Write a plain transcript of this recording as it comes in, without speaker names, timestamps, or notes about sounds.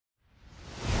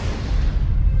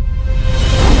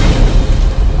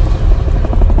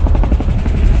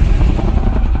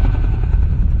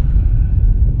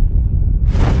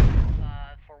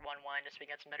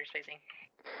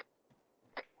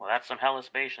That's some hella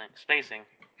spacing.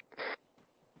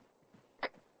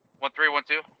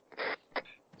 1312.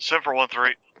 Sim for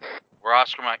 13. We're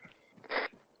Oscar Mike.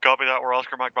 Copy that. We're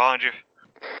Oscar Mike behind you.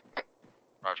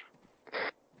 Roger.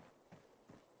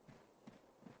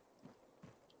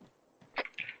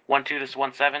 1-2, this is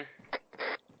 1-7.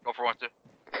 Go for 1-2.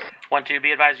 1-2,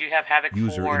 be advised, you have Havoc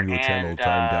User 4 in your channel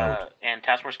timed out. and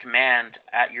Task Force Command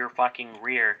at your fucking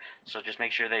rear. So just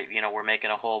make sure that, we're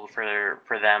making a hole for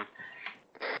them.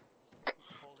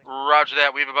 Roger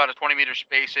that. We have about a 20-meter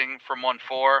spacing from 1-4.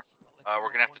 We're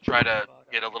going to have to try to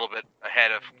get a little bit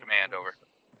ahead of command, over.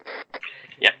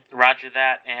 Yep, roger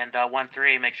that. And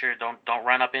 1-3, make sure don't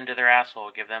run up into their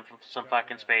asshole. Give them some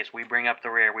fucking space. We bring up the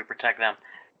rear. We protect them.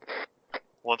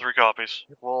 1-3 copies.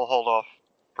 We'll hold off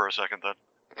for a second then.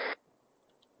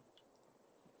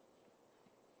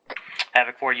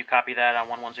 Havoc 4, you copy that on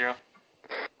 110?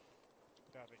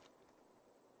 Copy.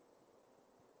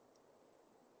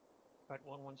 Alright,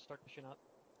 1-1, start pushing up.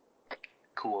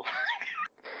 Cool.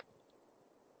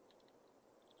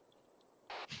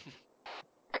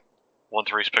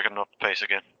 1-3's picking up the pace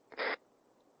again.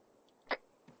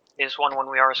 Is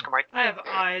 1-1, we are Oscar Mike. I have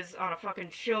eyes on a fucking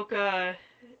Shilka,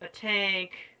 a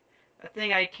tank, a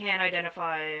thing I can't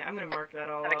identify. I'm gonna mark that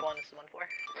all Havoc up. 1, this is 1-4.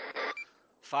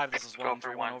 5, this is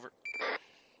 1-3-1, over.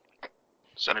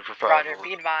 Sending for 5. Roger,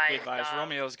 be advised. Be advised,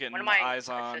 Romeo's getting one of my eyes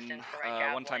on assistants for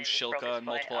right one-time just broke Shilka his and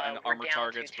multiple foot. and We're armor down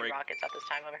targets. to 2 rockets at this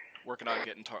time, over. Working on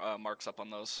getting marks up on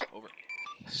those, over.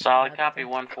 Solid copy,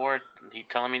 1-4. He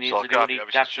telling me he needs to do what he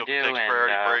got to do,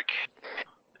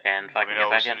 and fucking get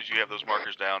back in. As you have those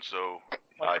markers down, so do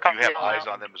you have eyes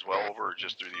on them as well, over, or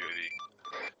just through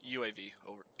the UAV? UAV,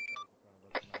 over.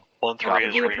 1-3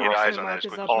 is reading eyes on that as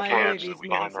quick as all possible, flags so we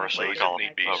behind can the rest of the if column.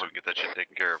 need be, so we can get that shit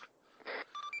taken care of.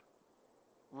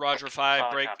 Roger 5,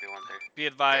 Solid break. copy, 1-3. Be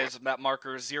advised, that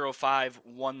marker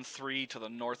 0513 to the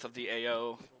north of the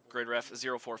AO. Grade ref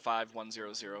 045100,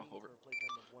 over.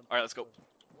 Alright, let's go.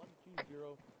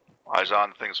 Eyes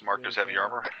on things marked as heavy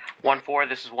armor. 1-4,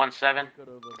 this is 1-7.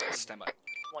 Stand by.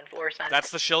 1-4, send.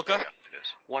 That's the Shilka? Yeah, it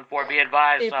is. 1-4, be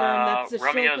advised, that's a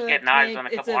Romeo's Shilka getting eyes tank. on a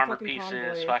It's couple a armor fucking pieces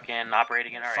convoy. fucking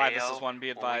operating in our 5, AO. this is 1, be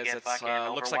When we advised, get it's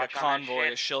fucking looks like a Overwatch on that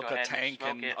convoy, a shit, go Shilka ahead tank,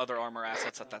 smoke and it. other armor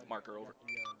assets at that marker, over.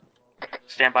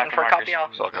 Stand by 1-4, for markers. copy all.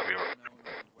 Solid copy, over.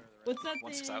 What's that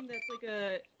Once it's thing out. that's like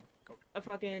a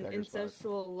fucking Dagger's five.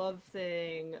 incestual love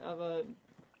thing of a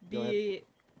Go ahead.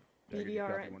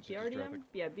 BRDM?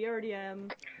 Yeah,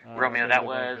 BRDM. Romeo, that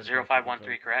was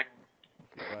 0513, correct?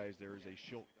 Advised there is a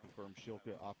confirmed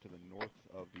Shilka off to the north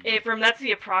of the... Afram, that's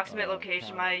the approximate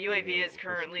location. My UAV is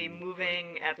currently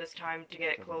moving at this time to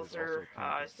get closer,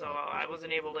 so I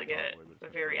wasn't able to get a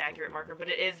very accurate marker, but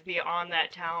it is beyond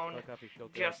that town,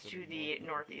 just to the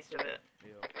northeast of it.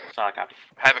 Solid copy.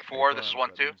 Havoc 4, this is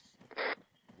 1-2.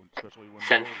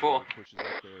 Send 4.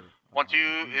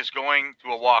 1-2 is going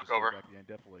to a walk, over.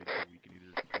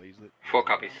 4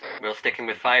 copies. We're sticking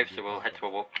with 5, so we'll head to a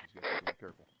walk.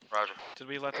 Roger. Did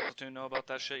we let the platoon know about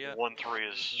that shit yet?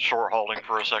 1-3 is short holding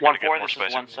for a second to get 1-4, more this is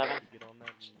spacing. 1-7.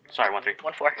 Sorry, 1-3.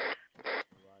 1-4.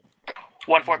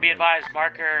 1-4, be advised,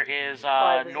 marker is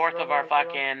Five, north of our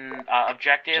fucking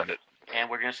objective, Send it. and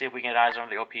we're gonna see if we can get eyes on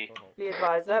the OP. Be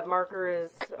advised, that marker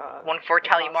is 1-4,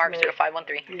 tally mark, approximate.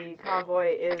 0513. The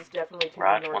convoy is definitely to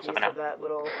Raj, the what's up northeast now? of that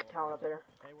little town up there.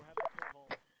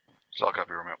 Solid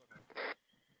copy, Romeo.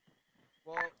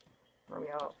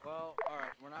 Romeo. Well,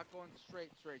 alright, we're not going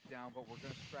straight down, but we're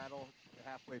gonna straddle the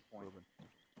halfway point.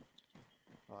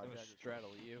 I'm gonna straddle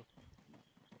you.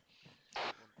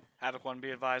 Havoc 1,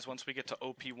 be advised, once we get to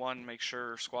OP1, make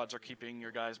sure squads are keeping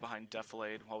your guys behind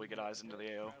defilade while we get eyes into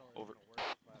the AO, over.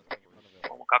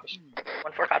 1 copies.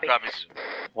 1-4 copy. Copies.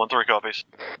 1-3 copies.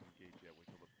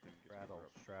 Straddle.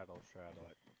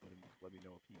 Let me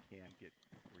know if he can get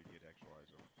where you get actual eyes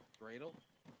over. Straddle?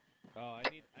 Oh, I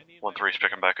need 1-3's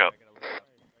picking back up.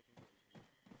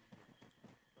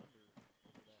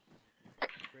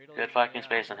 Good fucking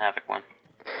space on Havoc 1.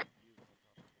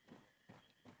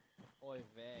 Yeah,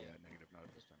 negative, not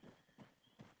at this time.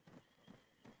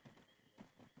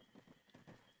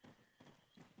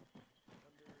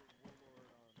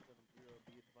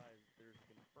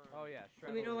 Oh yeah,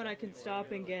 Let me know when I can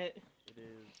stop and get...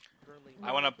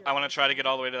 I wanna try to get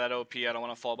all the way to that OP, I don't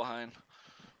wanna fall behind.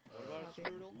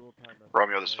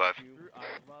 Romeo, this is 5.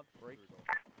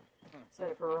 Set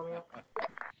it for Romeo.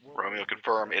 Romeo,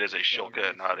 confirm it is a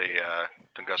Shilka, not a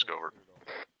Tunguska, over.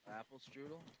 Apple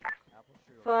strudel?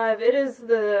 5, it is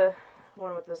the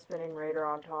one with the spinning radar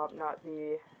on top, not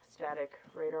the static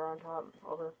radar on top.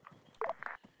 Over.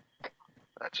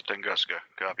 That's a Tunguska.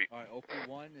 Copy. Alright,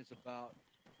 OP1 is about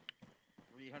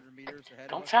 300 meters ahead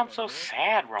of Don't us, sound to so our north.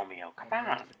 sad, Romeo. Come Our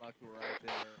on. is about to arrive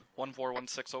there.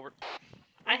 1416 over.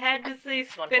 I had to say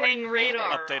spinning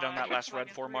radar. Update on that last red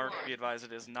fucking 4 mark. 3-1. Be advised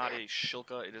it is not a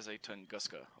Shilka, it is a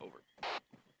Tunguska. Over.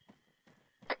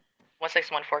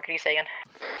 1614, can you say again?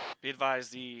 Be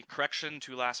advised the correction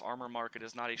to last armor mark, it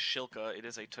is not a Shilka, it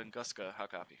is a Tunguska. How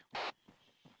copy?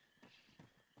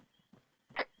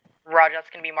 Roger, that's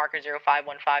going to be marker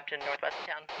 0515 to northwest of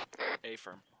town. A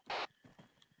firm.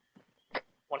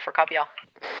 14 copy, y'all.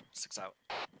 6 out.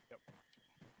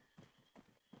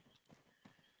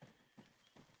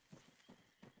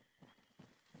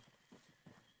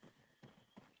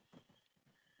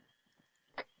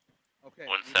 Okay.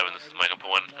 1-7, this is Michael for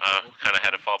 1. Kind of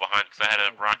had to fall behind because I had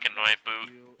a rock in my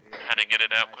boot. Had to get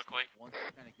it out quickly. Once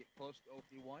you kind of get close to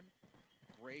OP1,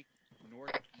 break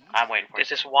northeast. I'm waiting for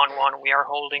This it. is 1-1. We are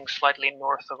holding slightly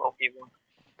north of OP1.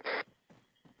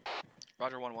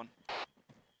 Roger 1-1.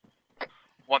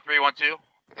 1312.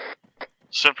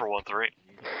 Semper 1-3.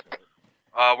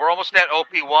 We're almost at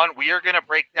OP1. We are going to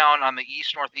break down on the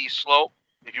east-northeast slope.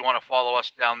 If you want to follow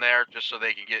us down there, just so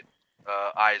they can get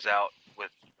eyes out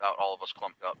without all of us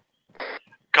clumped up.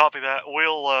 Copy that.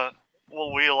 We'll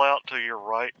wheel out to your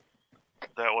right.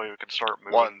 That way we can start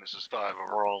moving. 1, this is 5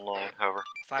 over. We're online. Over.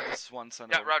 5, this is 1, send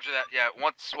Yeah, over. roger that. Yeah,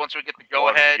 once we get the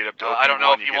One, go-ahead, you get up to I don't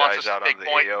know OP1, if you he get wants eyes us out to on take the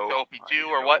point AO. to OP2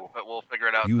 or what, but we'll figure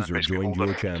it out. User Basically joined hold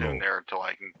your up the platoon channel. there until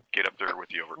I can get up there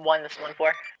with you. Over. 1, this is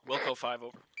 1-4. Wilco 5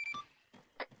 over.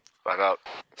 5 out.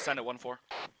 Send it 1-4.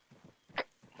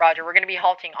 Roger, we're going to be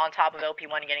halting on top of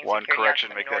OP1 and getting 1 security correction,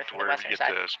 out to make the north that to from the wherever you western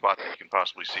get side. the spot that you can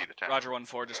possibly see the town. Roger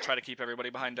 1-4, just try to keep everybody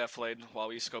behind Deflade while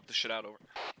we scope the shit out. Over.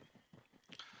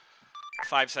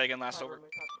 5 say again, last over.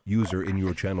 User in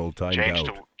your channel timed out.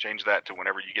 Change that to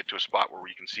whenever you get to a spot where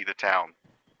you can see the town.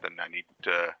 Then I need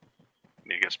to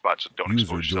get spots that don't User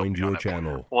expose yourself joined your beyond that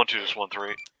point. channel. 1-2, just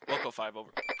 1-3. Wilco 5 over.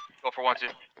 Go for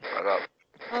 1-2. 5 out.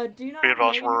 Do you not Be have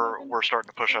advised, Megan open? we're starting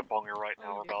to push up on you right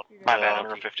now. Oh, We're about you're good.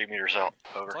 150 meters out.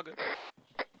 It's Over. all good.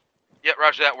 Yeah,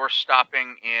 roger that. We're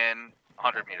stopping in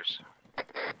 100 meters.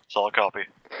 Solid copy.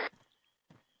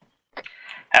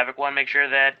 Havoc 1, make sure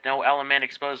that no element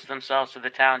exposes themselves to the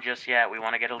town just yet. We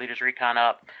want to get a leader's recon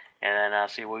up and then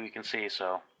see what we can see.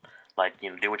 So, like,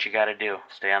 do what you got to do.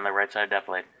 Stay on the right side,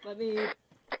 definitely. Let me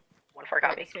 1-4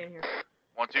 copy. stay in here.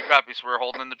 1-2 copies. We're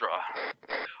holding in the draw.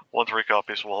 1-3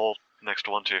 copies. We'll hold. Next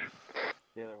 1-2. Yeah,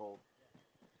 they're hold.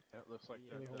 That looks like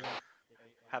that.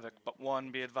 Havoc, but 1,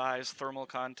 be advised, thermal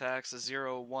contacts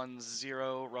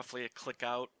 0-1-0, roughly a click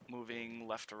out, moving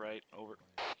left to right. Over.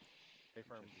 A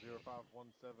firm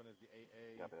 0517 is the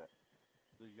AA. Copy that.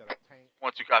 So you got a tank.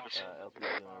 1-2 copies.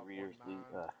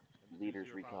 Leaders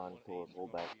recon towards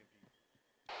hold back.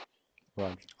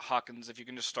 Hawkins, if you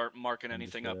can just start marking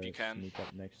anything up, you can. Sneak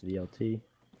up next to the LT.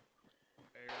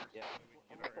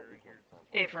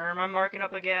 Hey, firm, I'm marking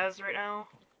up a gas right now.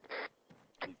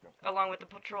 Along with the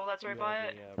patrol that's right by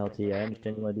it. LT, I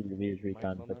understand you want to do your leaders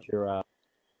recon, but your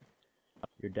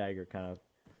dagger kind of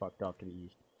fucked off to the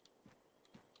east.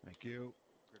 Thank you.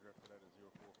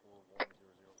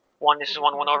 1, this is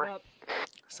 1-1 over.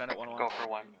 Send it 1-1. Go for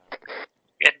 1.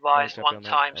 Be advised, 1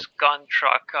 times gun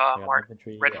truck, mark,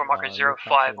 red for marker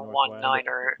 0519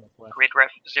 or grid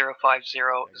ref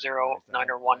 0500 9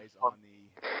 or 1. On the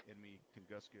enemy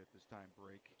Tunguska at this time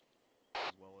break,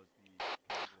 as well as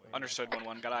the Understood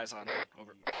 1-1, got eyes on.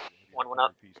 Over. 1-1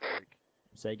 up.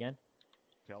 Say again?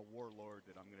 Tell Warlord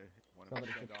that I'm gonna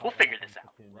We'll figure this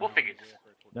out. We'll figure this out.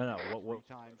 No, what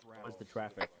was the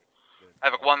traffic?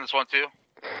 Havoc 1, this 1-2.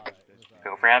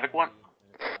 Go for Havoc 1.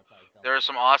 There is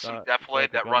some awesome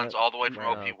deflate that runs all the way from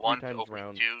OP1 to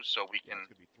OP2, so we can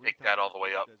take that all the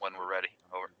way up when we're ready.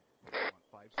 Over.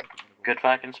 Good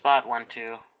fucking spot,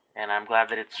 1-2. And I'm glad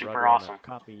that it's super Roger, awesome.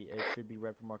 Copy. It should be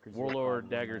red for marker Warlord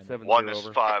Dagger 7 1, this is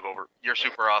 5 over. You're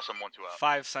super awesome. 1-2 out.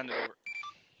 5, send it over.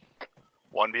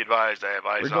 1, be advised, I have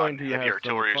eyes We're on going to heavy have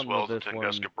artillery some as well fun as with the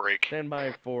this Tunguska one. break. Stand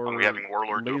by for We'll be having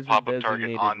Warlord do a laser pop-up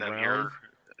target on them designated here rounds.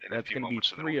 in a That's few going to be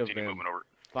moments, and then 3 we'll of continue them. moving over.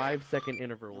 5-second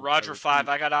intervals. Roger 5,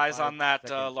 I got eyes on that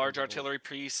 5 large seconds artillery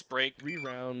piece break. 3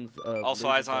 rounds of Also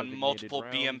laser eyes on designated multiple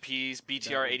rounds. BMPs, That would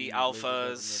BTR-80 be laser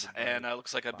alphas, designated and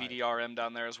looks like a 5. BDRM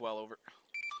down there as well. Over.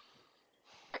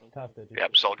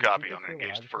 Yep, solid copy. I'm going to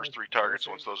engage the first 3 targets.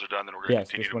 Once those are done, then we're going to Yes,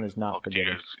 continue this one is not I'll continue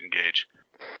forgetting. to engage.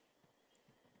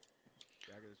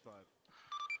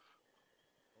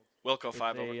 Wilco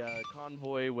 5 over. A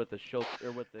convoy with a shield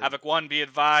or with the Havoc 1, be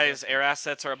advised, air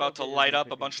assets are about to light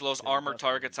up a bunch of those armor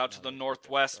targets out to the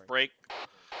northwest. Break.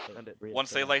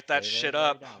 Once they light that shit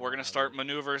up, we're going to start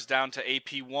maneuvers down to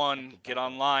AP1, get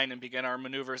online, and begin our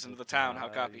maneuvers into the town. How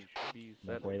copy?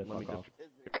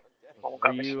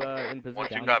 Are you in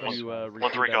position to receive 1-3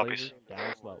 that copies. laser?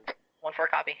 Down slow. 1-4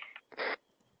 copy.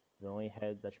 The only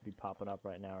heads that should be popping up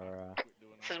right now are.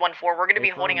 This is 1-4. We're going to be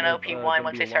holding an OP1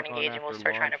 once they start engaging. We'll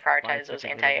start trying to prioritize those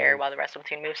anti-air while the rest of the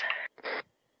platoon moves.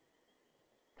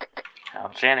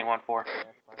 Outstanding, 1-4.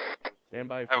 Stand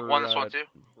by Havoc for 1, this 1-2.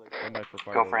 Stand by for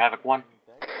fire. Go for Havoc 1.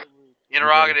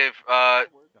 Interrogative,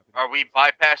 are we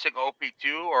bypassing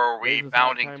OP2 or are we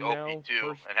bounding to OP2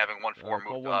 and having 1-4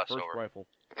 move to us over? Rifle.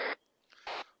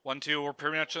 1-2, we're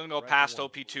pretty much going to go past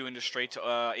OP2 and just straight to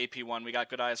AP1. We got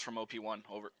good eyes from OP1,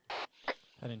 over.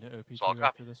 Heading to OP2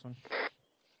 after this one.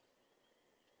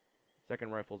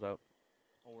 Second rifle's out.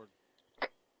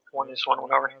 One is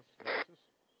 1-1 over.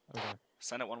 Okay.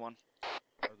 Send it 1-1.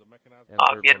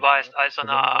 Be advised, eyes on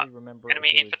enemy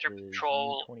infantry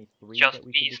patrol just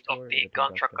east of the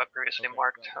gun truck I previously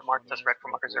marked as red for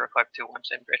marker 0521,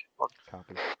 same grade.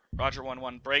 Copy. Roger,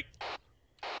 1-1, break.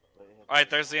 Alright,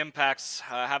 there's the impacts.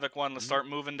 Havoc 1, let's start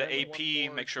moving to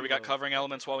AP. Make sure we got covering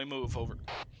elements while we move, over.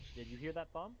 Did you hear that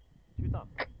thumb? 2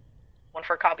 thumbs.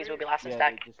 1-4 copies will be last in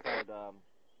stack.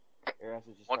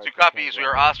 1-2 copies, we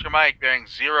are Oscar Mike bearing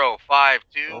 052.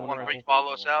 1-3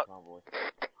 follow us out.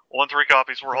 1-3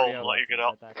 copies, we're holding, let you get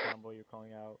out. That combo you're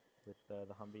calling out with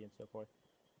the Humvee and so forth.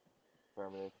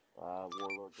 Affirmative.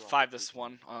 Warlord. 5 this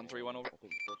 1 on 3-1 over.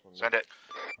 Send it.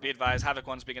 Be advised, Havoc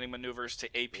 1's beginning maneuvers to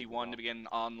AP1 to begin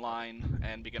online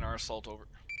and begin our assault, over.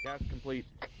 Gas complete.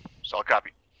 Solid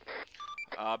copy.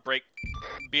 Break.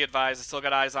 Be advised, I still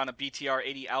got eyes on a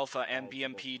BTR-80 Alpha and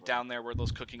BMP down there where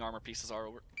those cooking armor pieces are,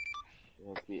 over.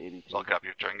 Solid copy.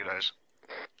 Trying to get eyes.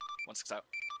 1-6 out.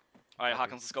 Alright,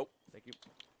 Hawkins, let's go. Thank you.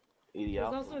 There's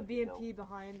also a BMP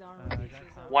behind the armor pieces.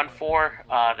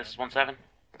 1-4, this is 1-7.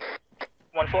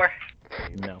 1-4.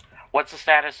 No. What's the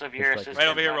status of your assistant? Right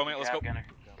over here, Romeo, let's go.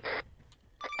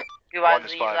 You guys,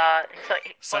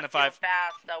 Send it 5.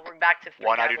 fast, we're back to 3.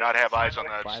 1, I do not have eyes on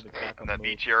the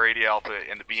BTR-80 Alpha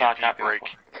and the BMP break.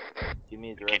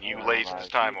 Can you laze this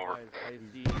time, over?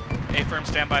 A firm,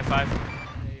 standby 5.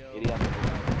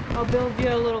 I'll build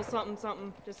you a little something,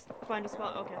 something. Just find a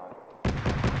spot. Okay.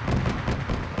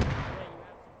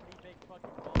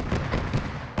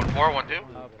 1-4, 1-2.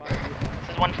 This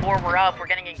is 1-4, we're up, we're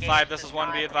getting engaged. 5, this is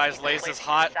 1, be advised, Laze is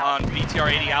hot on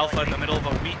BTR-80 Alpha in the middle of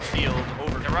a wheat field,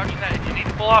 over. Yeah, roger that. If you need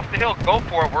to pull off the hill, go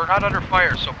for it. We're not under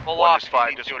fire, so pull off.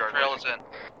 5, to trail us in.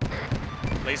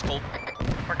 Laze cold.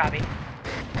 4 copy.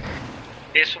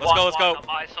 This let's go, let's go.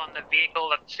 Eyes on the vehicle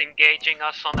that's engaging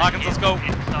us on the Hawkins, let's go.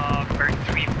 It's bird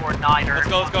 349er. Let's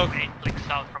go, let's go. 8 clicks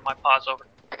out from my pause, over.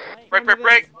 Break, break,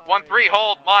 break. 1-3,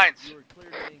 hold, mines.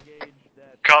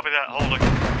 Copy that, holding.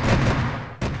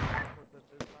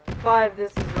 5,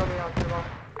 this is Romeo Kilo.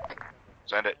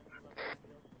 Send it.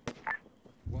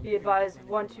 Be advised,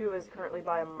 1-2 is currently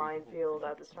by a minefield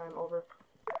at this time, over.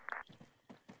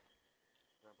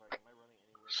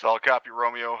 Solid copy,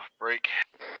 Romeo. Break.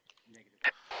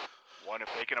 1, if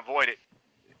they can avoid it,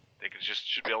 they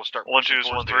should be able to start 1-2 is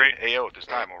 1-3. AO at this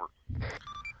time, over.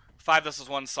 5, this is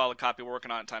 1, solid copy, we're working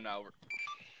on it, time now, over.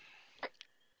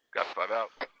 Got 5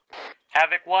 out.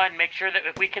 Havoc 1, make sure that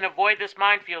if we can avoid this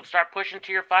minefield, start pushing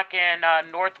to your fucking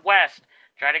northwest.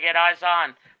 Try to get eyes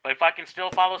on. But if I can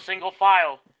still follow single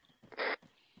file.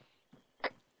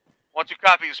 1-2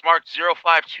 copies, marked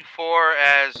 0524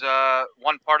 as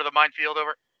one part of the minefield,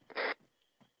 over.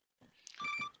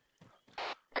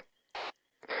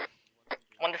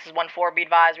 When this is 1-4, be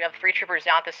advised, we have 3 troopers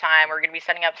down at this time. We're going to be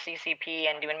setting up CCP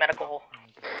and doing medical.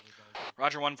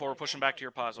 Roger, 1-4, we're pushing back to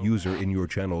your pause, over. User in your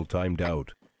channel timed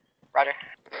out. Roger.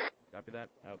 Copy that,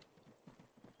 out.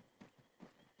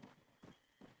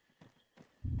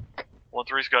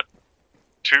 1-3's got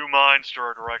 2 mines to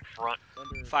our direct front.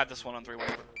 5, this 1 on 3-1,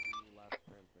 over.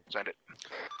 Send it.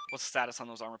 What's the status on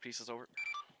those armor pieces, over?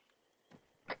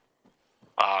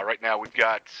 Right now we've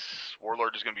got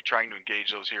Warlord is going to be trying to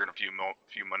engage those here in a few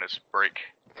minutes. Break.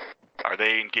 Are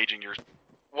they engaging your?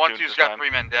 1-2's got 3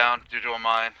 men down due to a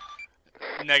mine.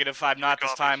 Negative 5, not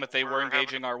this time, but they were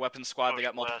engaging our weapons squad. They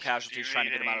got multiple casualties trying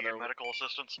to get them out of there. Medical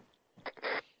assistance?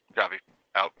 Copy.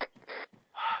 Out.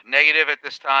 Negative at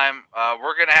this time.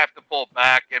 We're going to have to pull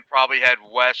back and probably head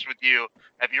west with you.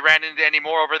 Have you ran into any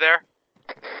more over there?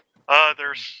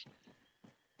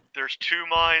 There's 2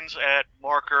 mines at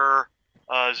marker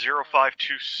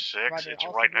 0526. It's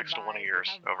right next to one of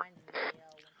yours. Over.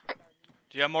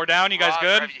 Do you have more down? You guys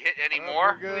good? Have you hit any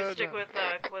more? We stick with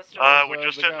Callisto. We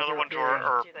just hit another one to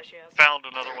our, or found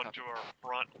another one to our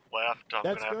front left. I'm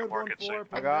gonna have to mark it soon.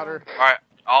 I got her. Alright,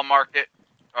 I'll mark it.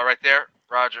 Right there.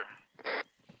 Roger.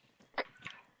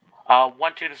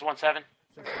 1-2, this is 1-7.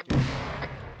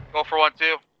 Go for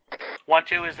 1-2.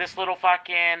 1-2, is this little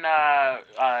fucking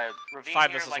ravine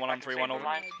 5, here, this is like 1 on fucking 3, 1 safety over.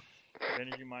 line?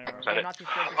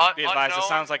 Be advised, it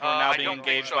sounds like we're now being don't think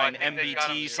engaged so. by I an think they've got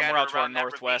 'em MBT somewhere out to our scattered around that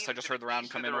northwest. I ravine just to heard the the round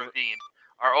east come of in the over. ravine.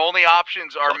 Our only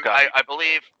options are, I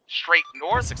believe, straight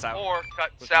north 6 out. or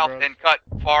cut south and cut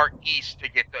far east to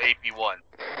get to AP1.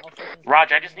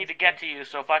 Roger, I just need to get to you,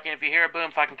 so fucking if you hear a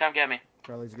boom, fucking come get me.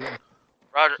 Charlie's good.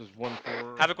 Roger.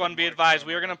 Havoc 1, be advised,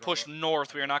 we are going to push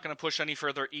north. We are not going to push any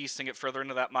further east and get further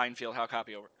into that minefield. How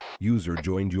copy over? User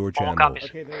joined your channel.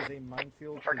 Okay, there's a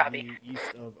minefield to the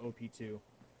east of OP2.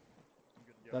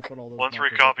 That's what all those 1-3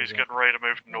 markers copies, represent. getting ready to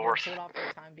move north.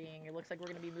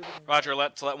 Roger,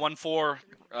 let 1-4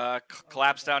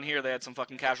 collapse down here. They had some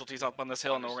fucking casualties up on this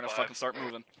hill, and then we're going to fucking start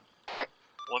moving.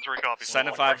 1-3 copies. Send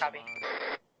it 5.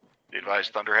 Be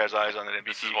advised, Thunder has eyes on that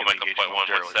MBT. We'll make a point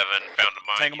 117, found a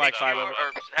mine. Tango Mike 5 over.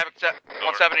 Havoc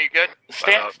 1-7, are you good?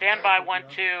 Stand by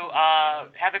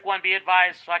 1-2. Havoc 1, be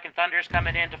advised, fucking Thunder's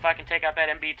coming in to fucking take out that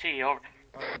MBT. Over.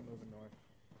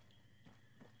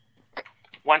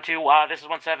 1-2. This is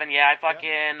 1-7. Yeah, I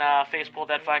fucking face pulled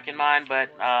that fucking mine, but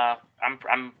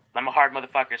I'm a hard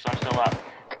motherfucker, so I'm still up.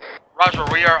 Roger,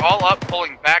 we are all up,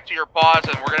 pulling back to your pause,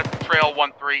 and we're gonna trail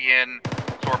 1-3 in.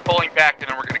 So we're pulling back, and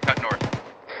then we're gonna cut north.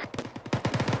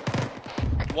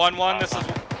 1-1. This is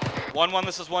 1-1.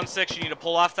 This is 1-6. You need to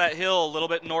pull off that hill a little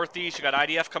bit northeast. You got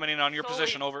IDF coming in on your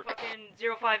position. Over. Fucking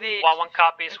 058. 1-1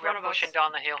 copies. We're pushing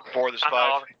down the hill. 4, this I'm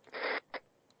 5.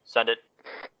 Send it.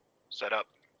 Set up.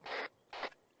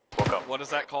 What does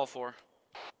that call for?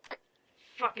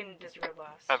 Fucking disregard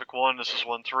blast. Havoc 1, this is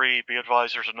 1-3. Be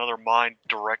advised, there's another mine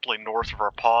directly north of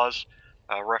our pause.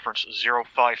 Reference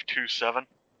 0527.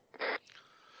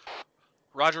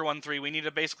 Roger 1-3. We need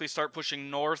to basically start pushing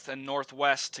north and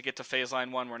northwest to get to phase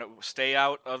line 1. We're going to stay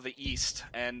out of the east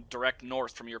and direct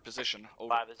north from your position. Over.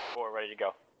 5, this is 4, ready to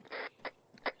go.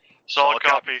 Solid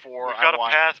copy. 4, We've got I a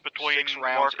want path between 6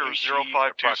 rounds markers HE,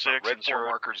 0526 red and 4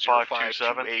 marker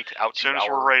 0527. 0528 out As soon as to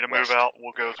we're our ready to move west. out,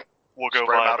 we'll go Spread them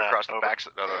via out that. across the Over. back,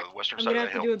 the western I'm side gonna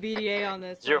of have the to do hill. a BDA on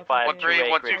this.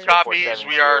 0528, 1-3, 1-2 copies.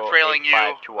 We are trailing you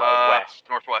west.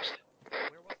 northwest.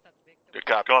 Good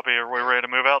copy. Copy. Are we ready to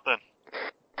move out then?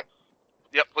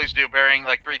 Yep, please do. Bearing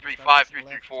like 335,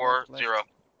 3340.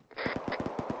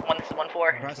 1, this is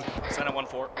 1-4. Send it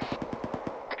 1-4.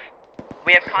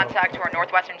 We have contact to our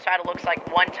northwestern side. It looks like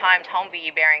 1 times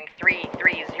Humvee bearing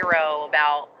 330,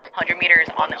 about 100 meters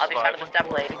on the other side of the step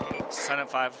blade. Send it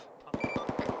 5.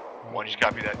 1, just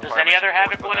copy that. Does any other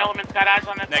Havoc 1 elements got eyes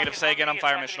on that? Negative. Say again. I'm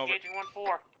fire fucking mission over. engaging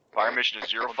 1-4. Fire mission is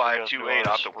 0528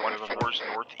 off the 1-4's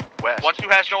northwest.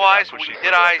 1-2 has no eyes. We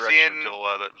did eyes in. Until,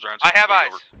 I have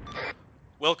eyes.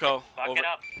 Wilco. Fuck Over. it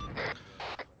up.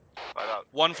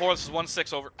 1-4. This is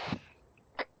 1-6. Over.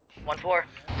 1-4.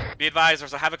 Be advised,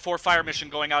 there's a Havoc 4 fire mission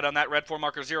going out on that red 4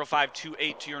 marker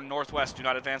 0528 to your northwest. Do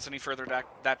not advance any further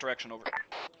that direction. Over.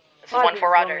 This is 1-4,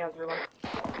 Roger.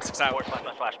 6 out.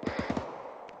 Flash.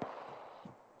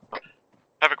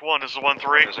 Havoc 1, this is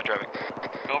 1-3. There's a driving.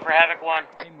 Go for Havoc 1.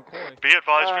 Be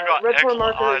advised, we've got Red 4 excellent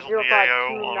marker eyes on the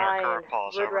AO on our 0529, current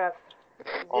pause. Red Over. ref.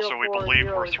 Also, we believe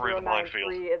we're through the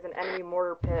minefield. 04093 is an enemy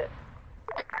mortar pit.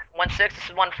 1-6, this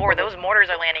is 1-4. Those mortars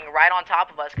are landing right on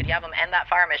top of us. Could you have them end that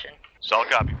fire mission? Solid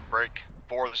copy. Break.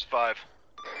 4, this is 5.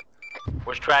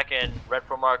 We're tracking red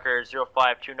 4 marker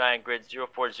 0529, grid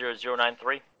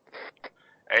 040093.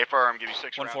 AFR, I'm giving you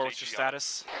 6 1-4, rounds. what's your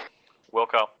status?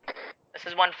 Wilco. This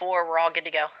is 1-4. We're all good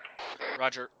to go.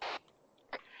 Roger.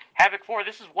 Havoc 4,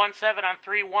 this is 1-7 on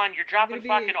 3-1. You're dropping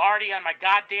fucking Artie on my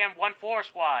goddamn 1-4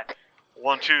 squad.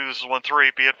 1-2, this is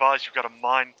 1-3. Be advised, you've got a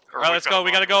mine. Alright, let's go.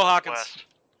 We gotta go, Hawkins.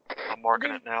 I'm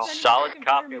marking it now. Solid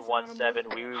copy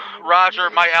 1-7. We Roger,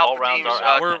 my all alpha rounds teams.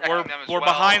 are We're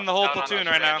behind the whole platoon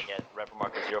right now. Red 4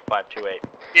 marker 0528.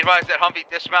 Be advised that Humvee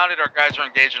dismounted. Our guys are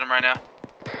engaging them right now.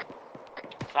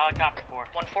 Solid copy 4.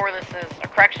 1-4, this is a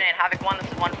correction. Havoc 1,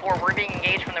 this is 1-4. We're being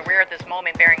engaged from the rear at this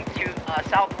moment, bearing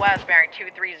southwest, bearing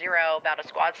 230, about a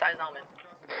squad size element.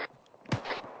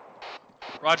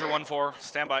 Roger 1-4.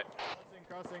 Stand by.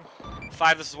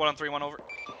 5, this is 1 on 3-1. Over.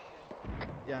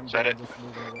 Yeah, I'm Set it. just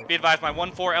moving away. Be advised, my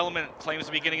 1-4 element claims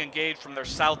to be getting engaged from their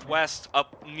southwest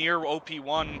up near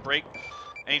OP1. Break.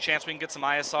 Any chance we can get some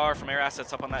ISR from air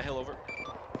assets up on that hill? Over.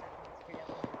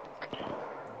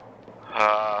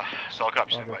 Solid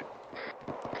copy. Stand by.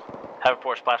 Havoc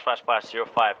 4, splash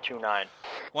 0529.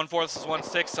 1-4, this is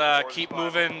 1-6. Keep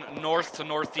moving north to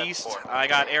northeast. I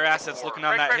got air assets looking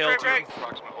on that hill. Break.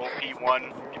 Approximate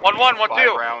OP1. 1-1, 1-2.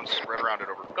 5 rounds. Spread around it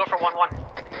over. Go for 1-1.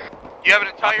 You have an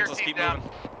entire Hawkins, let's team keep down.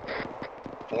 moving.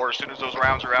 4, as soon as those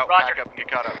rounds are out, Roger. back up and get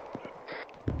caught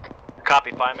up.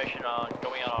 Copy. Fire mission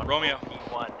going out on Romeo.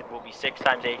 P1. It will be 6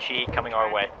 times HE coming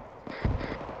our way.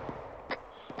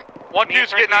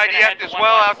 1-2's getting IDF'd as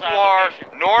well out to our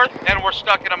north, and we're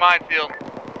stuck in a minefield.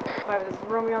 5, this is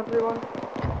Romeo on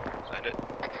 3-1. Send it.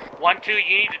 1-2,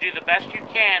 you need to do the best you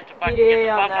can to fucking get the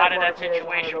fuck out of that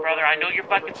situation, brother. I know you're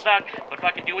fucking stuck, but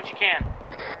fucking do what you can.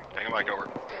 Hang a mic over.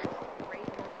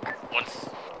 Once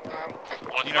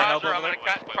You know, Roger, I'm gonna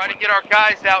try to get our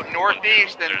guys out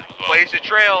northeast and blaze a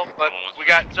trail, but we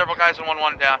got several guys in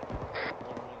 1-1 down.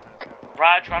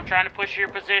 Roger, I'm trying to push your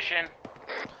position.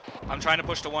 I'm trying to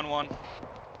push to 1-1.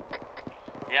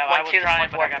 Yeah, I was trying,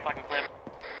 but I got fucking flipped.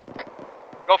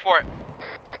 Go for it.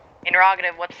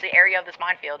 Interrogative, what's the area of this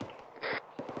minefield?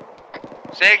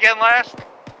 Say again, last?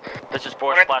 This is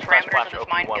Force Splash,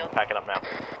 OP1, pack it up now.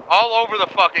 All over the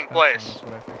fucking place.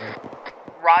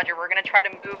 Roger, we're gonna try to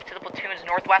move to the platoon's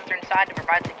northwestern side to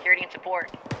provide security and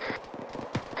support.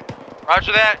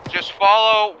 Roger that, just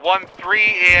follow 1-3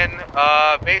 in,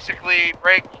 basically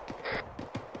break.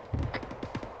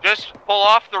 Just pull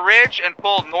off the ridge and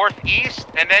pull northeast,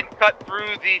 and then cut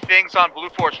through the things on Blue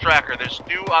Force Tracker. There's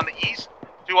 2 on the east,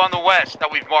 2 on the west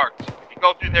that we've marked. If you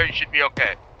go through there, you should be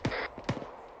okay.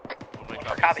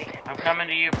 Copy. I'm coming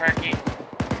to you, Perky.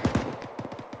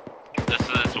 This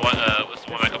is one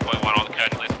back up point 1. All the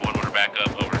casualties, 1 order back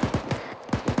up. Over.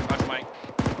 Roger, Mike.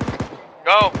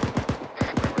 Go.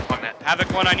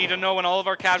 Havoc 1, I need to know when all of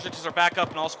our casualties are back up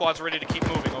and all squads are ready to keep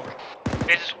moving. Over.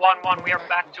 This is 1-1. We are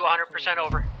back to 100%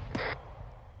 over.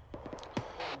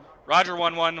 Roger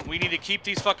 1-1. We need to keep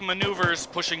these fucking maneuvers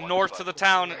pushing north to the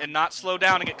town and not slow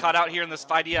down and get caught out here in this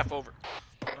IDF. Over.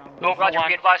 Roger,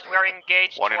 be advised we are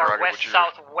engaged to our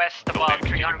west-southwest about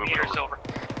 300 meters over.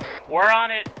 We're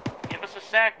on it. Give us a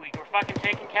sec. We're fucking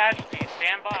taking casualties.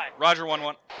 Stand by. Roger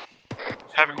 1-1.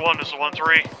 Havoc 1, this is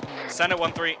 1-3. Send it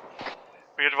 1-3.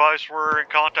 Be advised we're in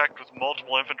contact with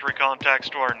multiple infantry contacts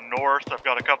to our north. I've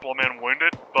got a couple of men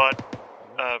wounded, but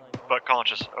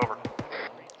conscious. Over.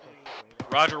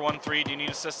 Roger 1-3. Do you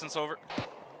need assistance? Over.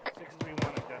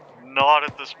 Not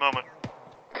at this moment.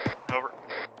 Over.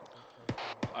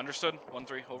 Understood.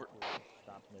 1-3. Over.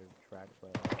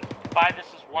 5, this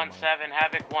is 1-7.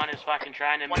 Havoc 1 is fucking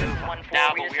trying to move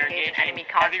now, but we are engaging enemy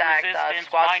heavy contact, resistance,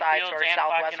 squad side minefields, to our and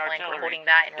southwest fucking flank. We're artillery. holding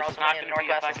that in This is relatively not in going to be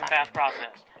a northwest fucking this time. fast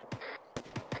process.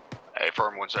 Hey,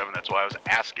 firm 1-7. That's why I was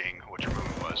asking what your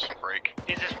movement was. Break.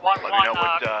 This is 1-1. Let me know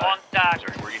what, Contact.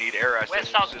 where you need air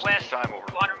assistance. West-southwest, Time over.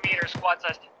 200 meters, squad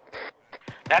size.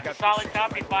 That's a solid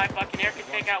copy. 5 fucking air can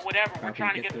take out whatever. We're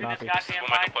trying to get through this goddamn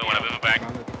minefield. I'm moving back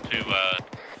to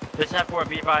This is F4,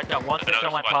 be advised, once they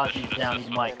show my positives down, he's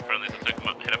Mike. friendlies that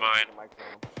took hit of mine.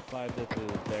 5, this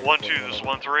is 1-2, this is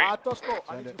 1-3. Tosco,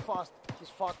 I need you fast. He's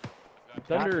fucked.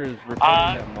 Thunder is reporting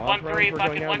that mod 1-3, runs were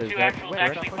fucking going out. 1-2 actual's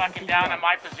actually fucking down on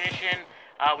my position.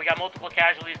 We got multiple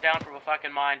casualties down from a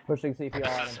fucking mine. Pushing CPR.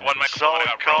 This is 1 microphone. Solid I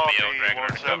got copy, Romeo, Dragon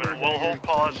 1-7. We'll hold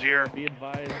pause here. Be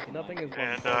advised, nothing is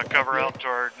And cover out to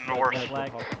our north.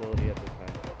 Possibility at this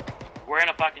time. We're in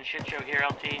a fucking shit show here,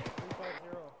 LT.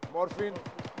 Morphine.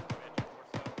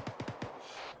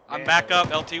 I'm back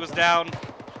up. LT was down.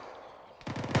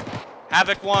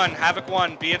 Havoc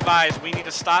 1, be advised, we need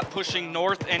to stop pushing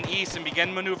north and east and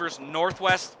begin maneuvers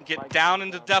northwest, get down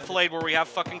into Defilade where we have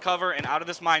fucking cover and out of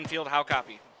this minefield. How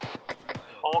copy?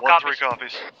 All 1-3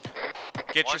 copies.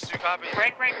 Get your... 1-2 copies.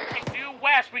 Break, due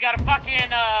west. We got a fucking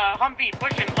Humvee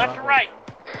pushing left to right.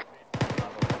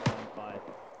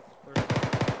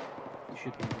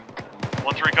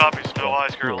 1-3 copies, no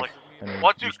eyes currently.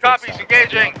 1-2 copies,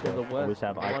 engaging. Always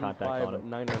have eye contact on it.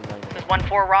 This is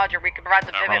 1-4, Roger. We can provide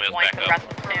the vivid point for the rest of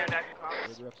the platoon.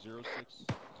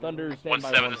 Thunder, 1-7, this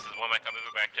is 1 mic. I'm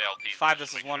moving back to LT. 5,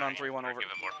 this is 1 on 3-1 over. Give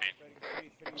him morphine.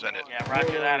 Send it. Yeah,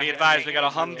 roger that. Be advised, we got a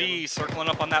Humvee circling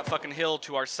up on that fucking hill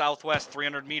to our southwest,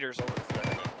 300 meters over.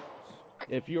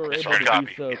 If you are It's able to copy.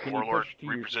 do so, can you Warlord push to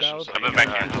your reposition south? so I'm moving back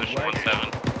to your position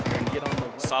 1-7. And get on the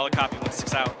west. Solid copy,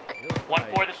 1-6 out.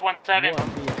 1-4, this 1-7.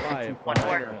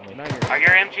 1-4. Are your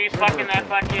MGs fucking that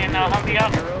fucking Humvee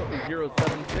up?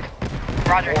 076.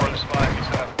 Roger. 4 is 5. He's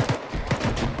out.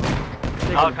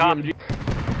 I'll copy.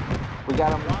 We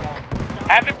got him.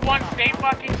 Havoc 1, stay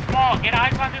fucking small. Get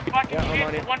eyes on this fucking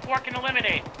shit so 1-4 can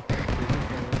eliminate.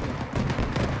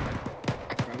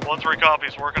 1-3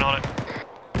 copies, working on it.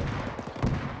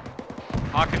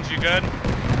 Hawkins, you good?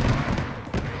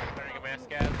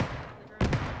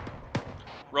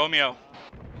 Romeo.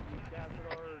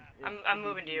 I'm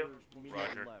moving to you.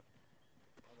 Roger.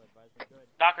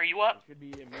 Doc, are you up?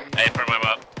 Hey, firm, I'm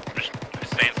up. Just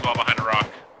staying small behind a rock.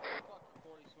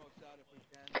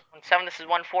 1-7, this is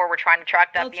 1-4. We're trying to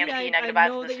track that BMP negative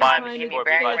as this time. Keep me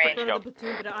bearing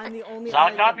range.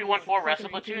 Solid copy, 1-4. Rest of the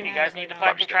platoon. You guys need to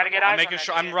fucking try to get eyes I'm making on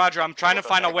sure. that I'm Roger. I'm trying to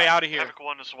find a way out of here. Havoc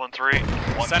 1, this is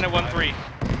 1-3. Send it 1-3.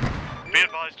 Be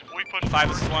advised, if we push 5,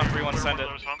 this is 131, send it.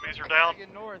 those Humvees are down,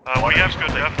 we have good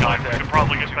depth time. We could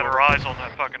probably get better eyes on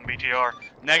that fucking BTR.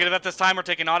 Negative at this time. We're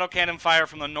taking autocannon fire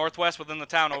from the northwest within the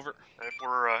town. Over.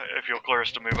 If you'll clear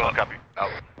us to move up. Copy.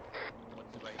 Out.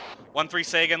 1-3,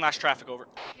 say again. Last traffic. Over.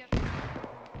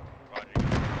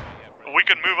 We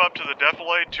can move up to the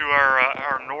defilade to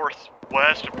our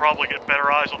northwest and probably get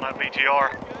better eyes on that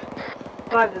BTR.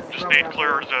 Just need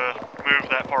clear to move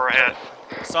that far ahead.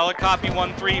 Solid copy,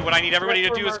 1-3. What I need everybody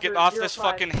to do is get off this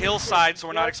fucking hillside so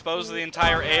we're not exposed to the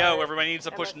entire AO. Everybody needs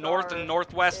to push north and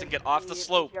northwest and get off the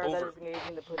slope. Over.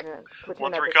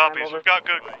 1-3 copies. We've got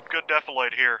good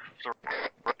defilade here. So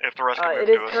if the rest can move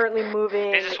it to is us. currently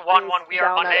moving. This is 1-1. We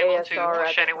are unable to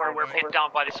push anywhere. We're hit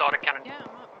down by this autocannon.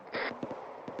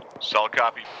 Solid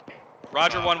copy.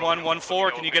 Roger, 1-1,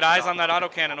 1-4. Can you get eyes on that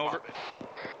autocannon? Over.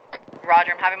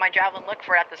 Roger, I'm having my javelin look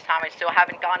for it at this time. I still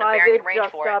haven't gotten a bearing range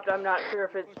for it. I'm not sure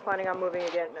if it's planning on moving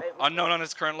again. Unknown on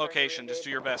its current location. Just do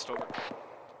your best. Over.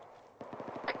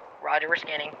 Roger, we're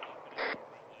scanning.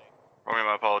 Romeo,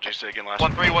 my apologies. Say again last.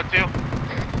 1-3,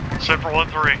 1-2. Set for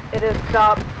 1-3. It is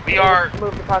stopped. We are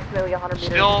moved approximately 100 meters.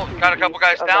 Still got a couple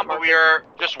guys down, but we are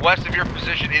just west of your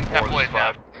position in defilade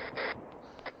now.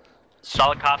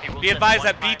 Solid copy. Be advised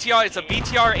that BTR, it's a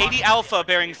BTR 80 Alpha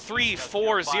bearing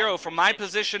 340 from my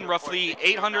position, roughly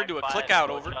 800 to a click out.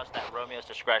 Over. At Romeo's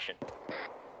discretion.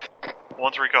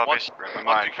 1-3 copies.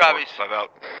 1-3 copies. 5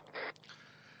 out.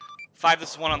 5,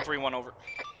 this is 1 on 3-1. Over.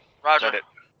 Roger.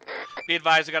 Be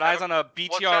advised, we got eyes on a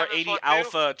BTR 80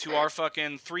 Alpha to our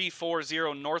fucking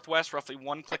 340 northwest, roughly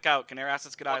 1 click out. Can air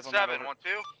assets get eyes on that? 1-7,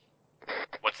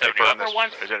 1-2.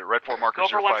 1-7. Is it red 4 marker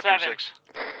 0536?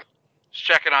 Just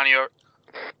checking on you.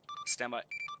 Stand by.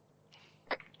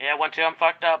 Yeah, 1-2, I'm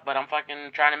fucked up, but I'm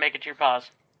fucking trying to make it to your pause.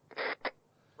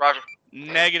 Roger.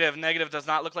 Negative. Does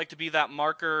not look like to be that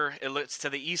marker. It's to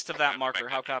the east of that marker.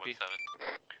 How copy?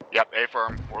 Yep, A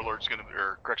firm. Warlord's gonna,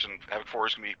 or correction, Havoc 4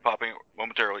 is gonna be popping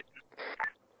momentarily.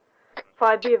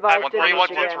 5, be advised. 1-3,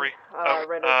 1-3.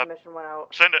 Radar submission went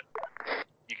out. Send it.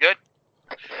 You good?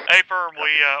 A firm,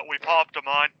 we popped a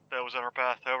mine that was in our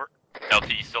path. Over.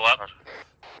 LT still up?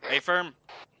 A firm.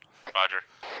 Roger.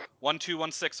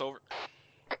 1-2-1-6. Over.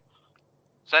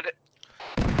 Send it.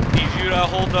 Need you to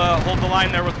hold the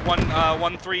line there with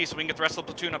 1-3 so we can get the rest of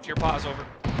the platoon up to your pause. Over.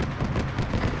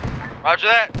 Roger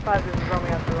that. 5, this is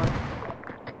Romeo after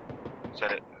 1.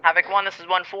 Send it. Havoc 1, this is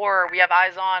 1-4. We have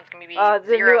eyes on. It's going to be 009,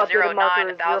 1,000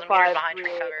 meters behind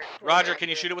tree cover. Roger, can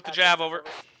you shoot it with the jav? Over.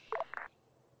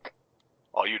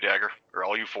 All you, Dagger, or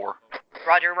all you 4.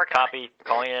 Roger, working. Copy.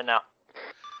 Calling in now.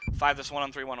 5, this 1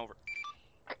 on 3-1. Over.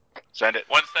 Send it.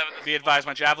 1-7. Be advised,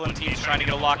 my javelin team's trying to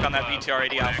get a lock on that BTR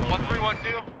 80 Alpha. 1-3,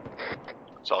 1-2.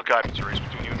 Solid copy. It's a race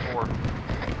between you and 4.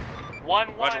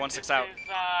 1-1. Roger, 1-6 out.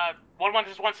 1-1,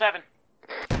 this is 1-7.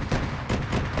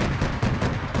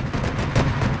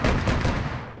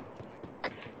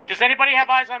 Does anybody have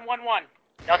eyes on 1-1?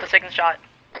 Delta second shot.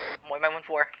 I'm with my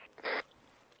 1-4.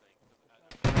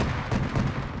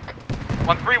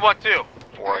 1-3, 1-2.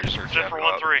 4, I just heard Set for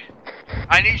 1-3.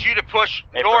 I need you to push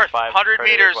A north 5, 100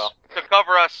 meters to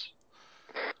cover us.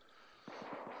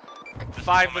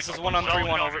 5, this is 1 on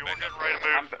 3-1. Over. We're getting ready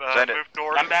to move, Send it. move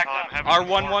north. I'm back up. Our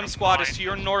 1-1 squad is to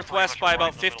your northwest by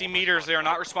about 50 meters. They are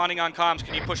not responding on comms.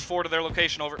 Can you push 4 to their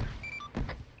location? Over.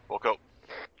 We'll go.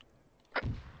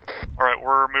 Alright,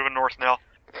 we're moving north now.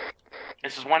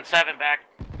 This is 1-7 back.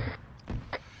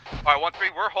 All right,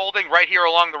 1-3, we're holding right here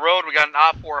along the road. We got an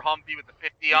OP4 Humvee with the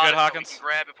 50 on good, it, so Hawkins? we can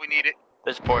grab if we need it.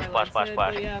 This is Porsche,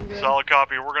 splash. Solid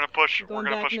copy. We're gonna push. We're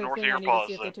gonna back push to north of Philly, your I need to pause.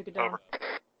 see if they took it Then. down. Over.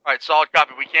 All right, solid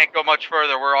copy. We can't go much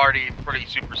further. We're already pretty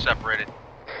super separated.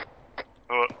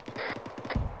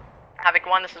 Havoc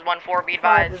 1, this is 1-4. Be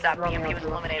advised that BMP was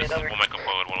eliminated. This is Over. 1 Michael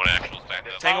forward, 1 actual stand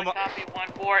up. Tango. Copy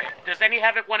 1-4. Does any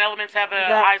Havoc 1 elements have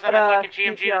eyes on that fucking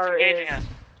GMG that's engaging us?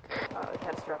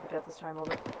 Catastrophic at this time.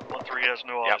 Over. 1-3 has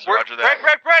no Yeah, eyes. roger that.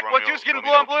 Brett, Romeo, 1-2's getting let me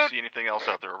blue on know if you blue. see anything else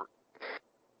out there? Over.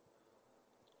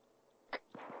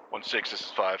 1-6, this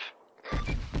is 5.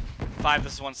 5,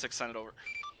 this is 1-6. Send it over.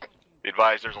 Be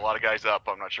advised, there's a lot of guys up.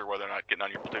 I'm not sure whether or not getting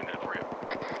on your platoon net for you.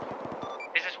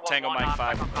 This is 1-1. Tango Mike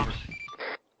 5. Over.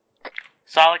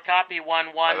 Solid copy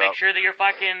 1-1. Right Make up. sure that your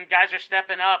fucking guys are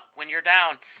stepping up when you're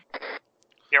down.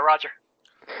 Yeah, Roger.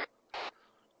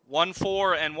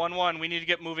 1-4 and 1-1. We need to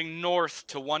get moving north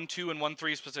to 1-2 and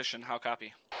 1-3's position. How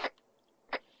copy?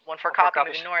 1-4 copy,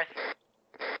 moving north.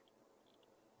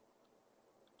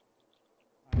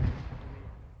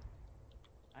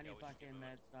 I need fucking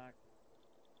med stock.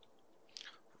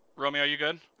 Romeo, you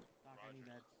good?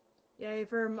 Yeah,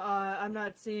 firm. I'm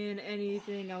not seeing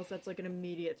anything else that's like an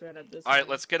immediate threat at this. All right,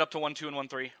 let's get up to 1-2 and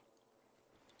 1-3.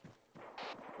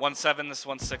 1-7, this is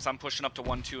 1-6. I'm pushing up to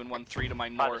 1-2 and 1-3 to my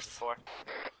north.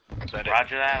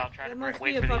 Roger that. I'll try to wait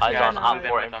for these guys Eyes to on move in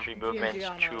onboard with them. infantry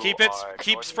movements.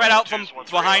 Keep spread out from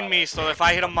behind me, so if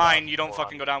I hit a mine, you don't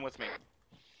fucking go down with me.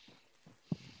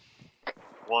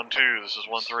 1-2. This is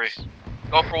 1-3.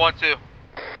 Go for 1-2.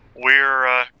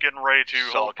 We're getting ready to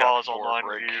hold pause copy, online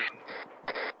break. review.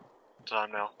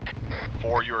 Time now.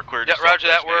 4, you are cleared. Yeah, to roger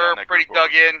that. southwest, We're on that pretty group,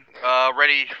 dug in,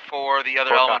 ready for the other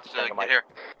 4 elements copies, to get here.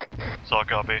 Solid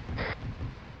copy.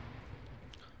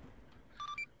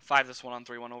 5, this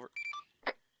 1-on-3, 1 over.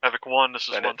 Havoc 1, this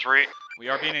is 1-3. We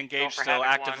are being engaged for still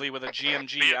Havoc actively 1. with a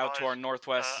GMG out to our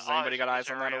northwest. Has anybody got eyes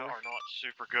on that over? Are not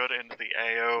super good into the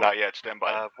AO. Not yet, stand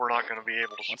by. We're not going to be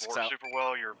able to Once it's support out. super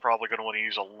well. You're probably going to want to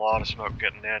use a lot of smoke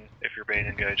getting in if you're being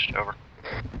engaged. Over.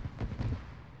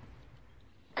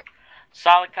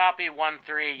 Solid copy,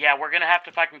 1-3. Yeah, we're gonna have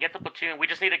to fucking get the platoon. We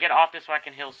just need to get off this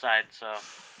fucking hillside, so.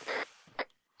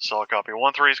 Solid copy.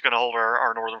 1-3 is going to hold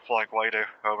our northern flank while you do.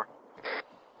 Over.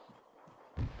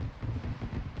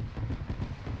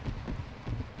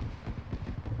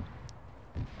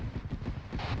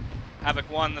 Havoc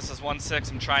 1, this is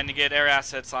 1-6. I'm trying to get air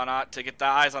assets on to get the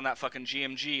eyes on that fucking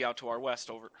GMG out to our west.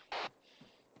 Over.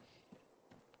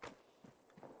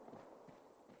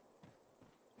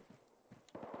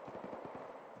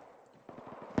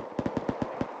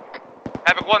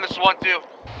 Havoc 1, this is 1-2.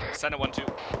 Send it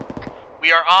 1-2.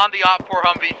 We are on the Op 4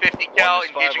 Humvee 50 cal,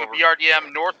 engaging over.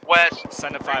 BRDM northwest.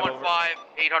 Send it 5 over.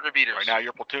 315, 800 meters. Right now,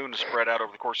 your platoon is spread out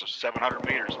over the course of 700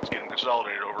 meters. It's getting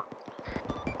consolidated. Over.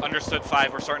 Understood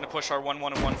 5. We're starting to push our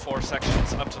 1-1 and 1-4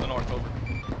 sections up to the north. Over.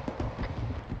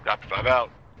 Copy 5 out.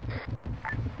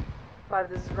 5,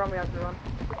 this is Romeo 3-1.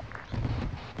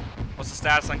 What's the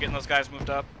status on getting those guys moved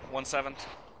up? 1-7.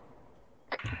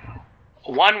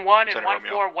 1-1 and Center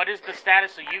 1-4. Romeo. What is the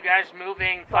status of you guys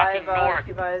moving 5, fucking north?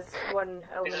 you guys, 1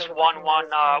 element This is of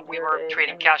 1-1. We were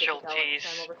trading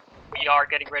casualties. We are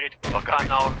getting ready to book on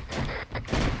now.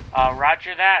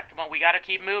 Roger that. Come on, we gotta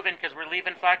keep moving because we're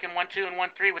leaving fucking 1-2 and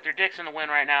 1-3 with their dicks in the wind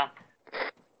right now.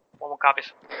 1-1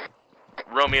 copies.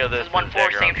 Romeo, This is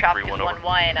 1-4, same traffic as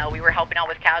 1-1. We were helping out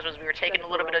with casuals. We were taking a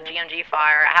little bit of GMG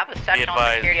fire. I have a section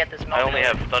on security at this moment. I only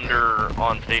have Thunder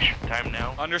on station time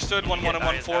now. Understood 1-1 and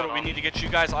 1-4, but we need to get you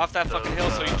guys off that fucking hill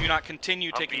so you do not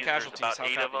continue taking casualties. There's about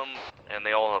How's 8 that? of them, and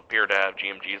they all appear to have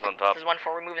GMGs on top. This is 1-4,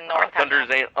 we're moving north. Thunder's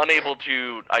unable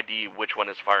to ID which one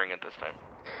is firing at this time.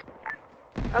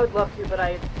 I would love to, but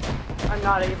I'm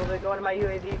not able to go into my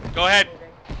UAV. Go ahead.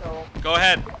 So. Go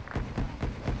ahead.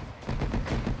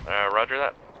 Roger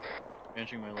that.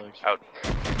 Pinching my legs. Out.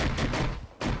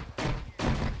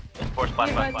 Hey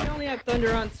guys, we only have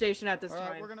Thunder on station at this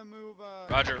time. We're gonna move.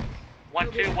 Roger.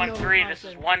 1-2, 1-3. This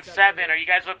is 1-7. Are you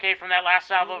guys okay from that last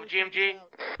salvo of GMG?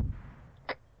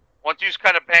 1-2's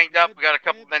kind of banged up. We got a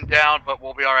couple men down, but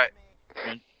we'll be all right.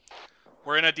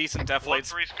 We're in a decent defilade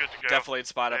 1-3's good to go. defilade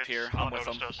spot up here. I'm with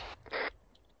them.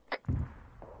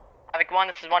 Havoc 1,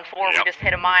 this is 1-4. We just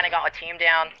hit a mine. I got a team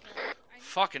down.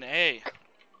 Fucking A.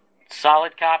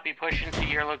 Solid copy. Pushing to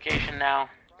your location now.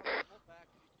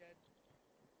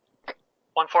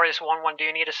 1-4, this is 1-1. Do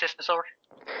you need assistance? Over.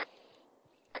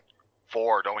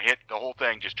 4, don't hit the whole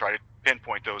thing. Just try to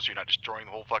pinpoint those so you're not destroying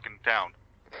the whole fucking town.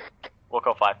 We'll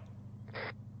go 5.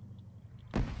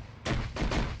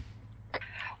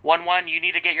 1-1, you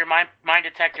need to get your mine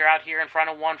detector out here in front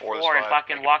of 1-4 and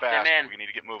fucking walk them in. We need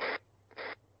to get moving.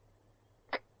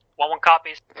 1-1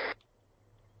 copies.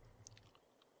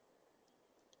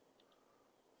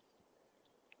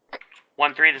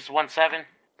 This is 1-7.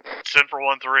 Send for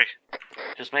 1-3.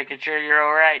 Just making sure you're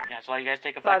alright. That's why you guys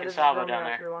take a 5, fucking this is salvo Romeo down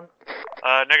there.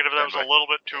 3-1. Negative, that was a little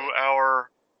bit to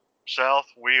our south.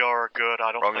 We are good.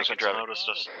 I don't Romeo think it's traffic. noticed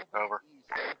us. Over.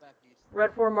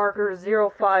 Red 4 marker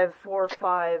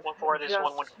 0545. 1-4, this is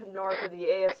just 1-1. north of the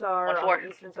ASR 1-4. on the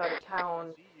eastern side of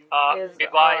town. Is Be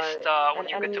advised, when an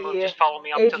you get to move, enemy just follow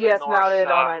me up to the AGS north. mounted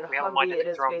on We have a Humvee. mine It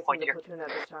is drum facing point the here. platoon at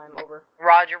this time. Over.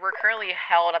 Roger, we're currently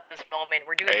held at this moment.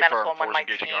 We're doing Hey, medical firm, on one of my force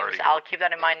engaging teams. already. I'll keep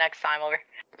that in mind next time. Over.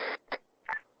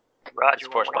 Roger.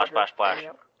 Force splash, splash, splash.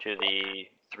 Yep. To the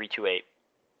 328.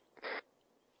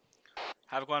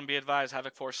 Havoc 1, be advised.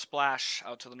 Havoc 4, splash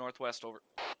out to the northwest. Over.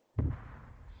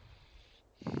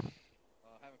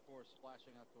 Havoc 4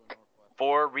 splashing out to the northwest.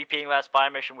 4, repeating last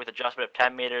fire mission with adjustment of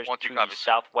 10 meters 1-2 to the copies.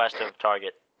 southwest of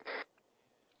target.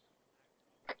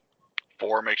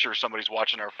 4, make sure somebody's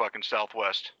watching our fucking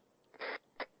southwest.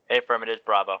 Affirmative,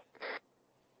 Bravo.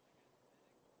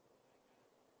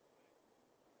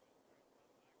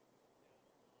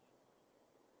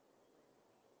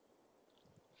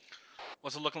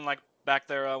 What's it looking like back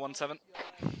there, 1-7?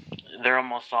 They're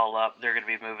almost all up. They're gonna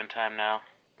be moving time now.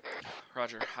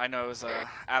 Roger. I know it's a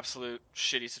absolute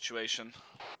shitty situation.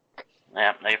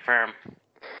 Yeah, they affirm.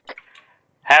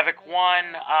 Havoc 1,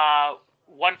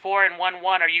 1-4 and 1-1.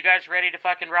 Are you guys ready to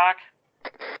fucking rock?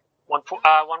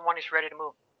 1-1 is ready to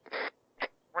move.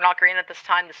 We're not green at this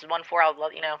time. This is 1-4. I'll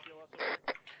let you know.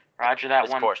 Roger that.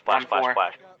 1-4. Splash, splash,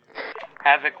 splash.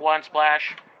 Havoc 1,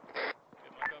 splash.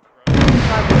 Jesus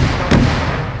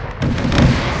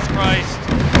Christ.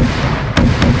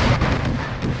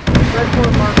 Red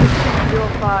 4 marker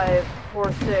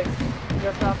 0546.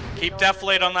 Just off. Keep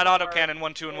deflate on that autocannon.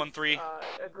 1-2 and 1-3.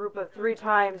 A group of 3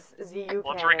 times ZU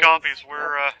 1-3 copies.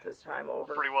 We're this time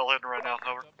over. pretty well hidden right now.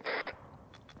 Over.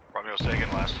 Romeo's taken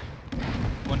last.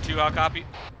 1-2, hot copy.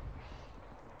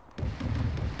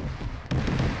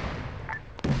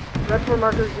 Red 4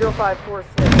 marker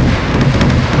 0546.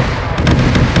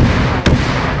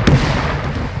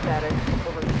 Static.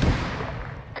 Over.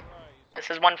 This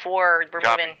is 1-4. We're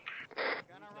moving.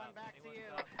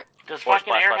 Does Force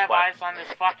fucking splash, air splash, have splash. eyes on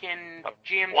this fucking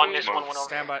GMG? 1 is 1-1 over.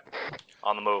 Stand by.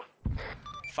 On the move.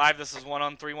 5, this is 1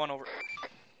 on 3-1 over.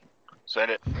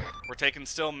 Send it. We're taking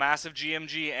still massive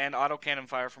GMG and autocannon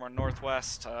fire from our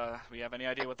northwest. We have any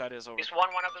idea what that is over? This 1-1,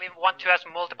 I believe 1-2 has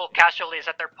multiple casualties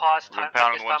at their paws. We're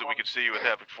pounding the ones that we could see with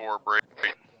Havoc 4 break.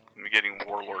 I'm getting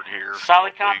Warlord here.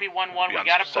 Solid Hopefully copy, 1-1. be We on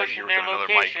gotta site push here in with their another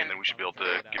mic, location. and then we should be able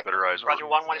to get better eyes. Roger,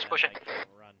 1-1 is pushing.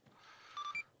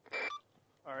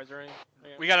 Alright, is there any?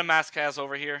 We got a mass cas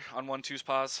over here on 1-2's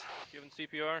paws. Giving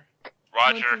CPR?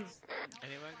 Roger.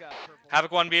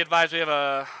 Havoc 1, be advised we have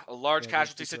a large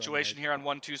casualty situation here on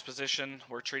 1-2's position.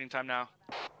 We're treating time now.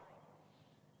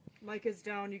 Mike is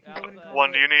down. You can go ahead and call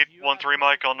 1, do you need 1-3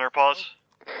 mic on their pause?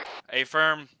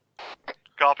 Affirm.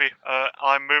 Copy.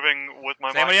 I'm moving with my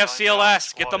mic. Anybody have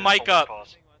CLS? Get the mic up.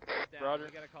 Roger.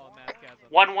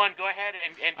 1-1, go ahead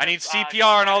and I need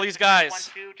CPR on all these guys.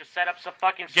 1-2, just set up some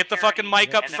fucking Get the security, fucking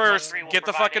mic up and then first. 1-3 will Get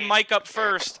the provide fucking aid. mic up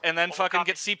first, and then fucking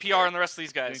get CPR on the rest of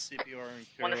these guys.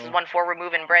 When this is 1-4, we're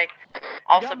moving break.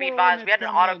 Also be advised, we had an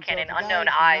autocannon, unknown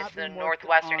eyes in the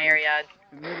northwestern area.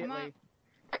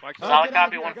 Solid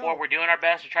copy, 1-4. We're doing our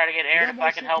best to try to get air to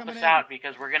fucking help us out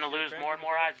because we're gonna lose more and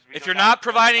more eyes. as we If go you're down. not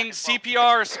providing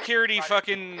CPR or security,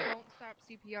 fucking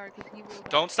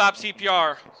don't stop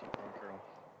CPR.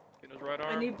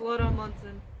 I need blood on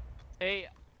Munson. Hey,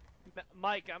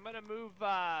 Mike, I'm gonna move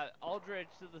Aldridge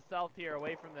to the south here,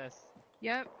 away from this.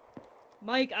 Yep.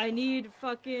 Mike, I need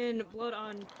fucking blood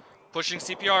on. Pushing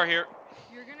CPR here.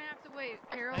 You're gonna have to wait.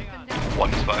 Carol's been down.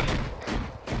 1 is 5.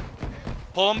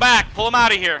 Pull him back. Pull him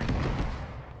out of here.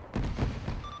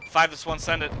 5, this one,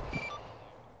 send it.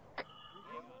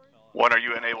 1, are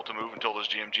you unable to move until those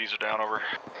GMGs are down? Over.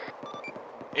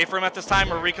 Affirm at this time,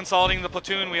 we're reconsolidating the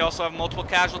platoon. We also have multiple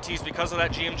casualties because of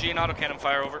that GMG and autocannon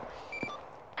fire over.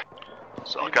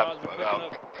 Solid copy. 5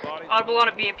 out. Audible on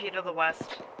a BMP to the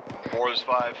west. 4 is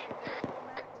 5.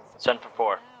 Send for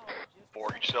 4. 4,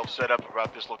 get yourself set up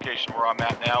about this location where I'm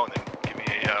at now, and then give me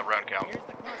a round count.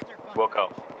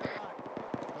 Wilco.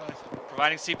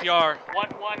 Providing CPR.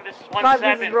 1-1, this is 5,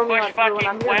 this is 1-7. Romeo Push on 3-1.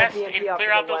 I'm fucking gonna west BMP and up clear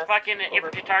to out the those west. fucking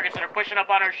infantry targets that are pushing up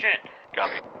on our shit.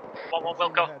 Copy. 1-1 will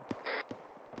go.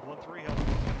 1-3 has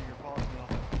your pause now.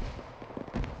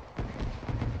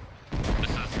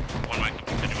 This is one mic to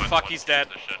continue on. Fuck, he's dead.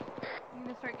 I'm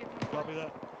gonna start getting Copy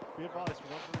that. Be advised.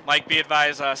 1-3. Mike, be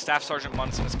advised, Staff Sergeant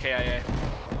Munson is KIA.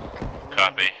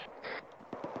 Copy.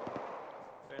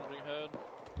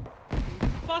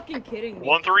 Fucking kidding me.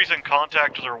 1-3's in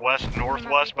contact to their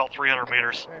west-northwest, about 300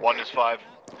 meters. 1 is 5.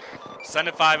 Send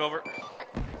it 5 over.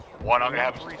 1, I'm gonna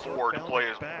have 4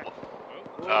 deploy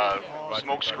a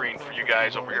smoke screen for you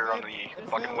guys over here on the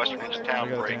fucking western edge of town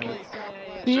break.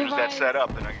 As soon as that's set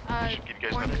up, then I should give you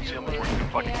guys enough concealment where you can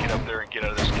fucking get up there and get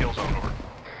out of this kill zone. Over.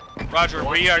 Roger,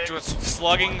 we are just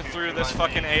slugging through this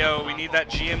fucking AO. We need that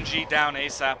GMG down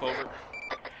ASAP over.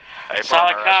 Hey,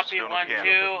 Solid partner, copy, doing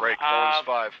 1-2. break. 4 is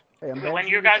 5. When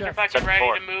you guys are fucking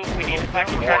ready to move, we need to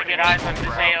fucking try to get eyes on this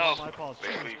AO.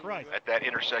 Basically, at that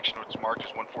intersection, what's marked as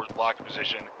 1-4's blocked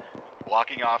position,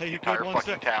 blocking off the entire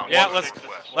fucking town. Yeah,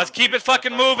 let's keep it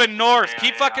fucking moving north.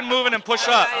 Keep fucking moving and push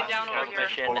up.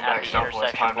 Mission at the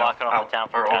intersection, blocking off the town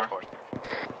for task force.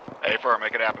 Hey, Fur,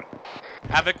 make it happen.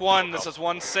 Havoc 1, this is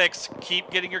 1-6.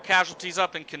 Keep getting your casualties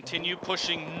up and continue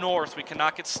pushing north. We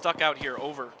cannot get stuck out here.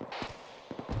 Over.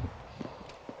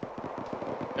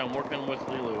 I'm working with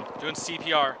Lulu. Doing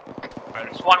CPR.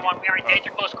 It's 1-1, we are in danger,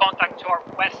 close contact to our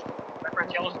west.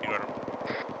 Reference yellow.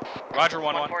 Roger,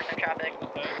 1-1. 1-4 in traffic.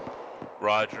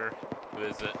 Roger. Who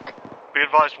is it? Be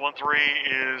advised,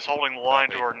 1-3 is holding the line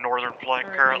to our northern flank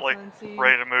currently,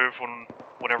 ready to move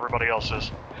when everybody else is.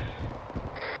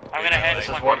 I'm gonna head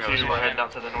to 1-2, we're heading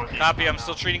down to the northeast. Copy, I'm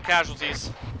still treating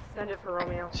casualties. Send it for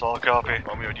Romeo. Solid copy.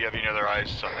 Romeo, do you have any other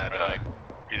eyes on that,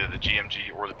 either the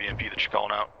GMG or the BMP that you're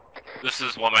calling out? This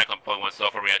is 1 Michael point 1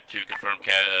 Sulphur. We had 2 confirmed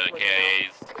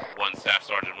KIAs, 1 Staff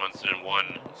Sergeant Winston, and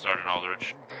 1 Sergeant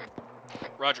Aldrich.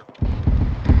 Roger.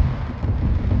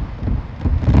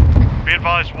 Be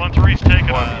advised, 1-3's taking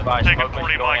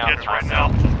 40 Mike hits right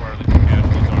now.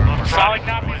 Solid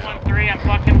copy, 1-3. I'm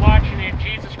fucking watching it.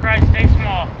 Jesus Christ, stay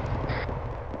small.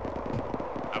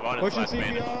 Pushing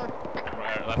CPR.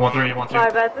 1-3, 1-2.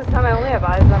 5, at this time I only have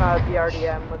eyes on a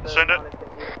BRDM with the... Send it.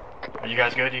 Are you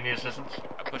guys good? Do you need assistance?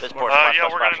 Yeah,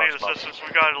 we're gonna need assistance.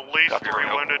 We got at least 3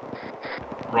 wounded.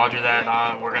 Roger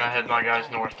that. We're gonna head my guys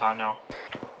north time now.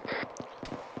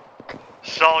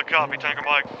 Solid copy, Tanker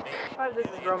Mike. 5, this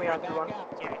is Romeo on 2-1.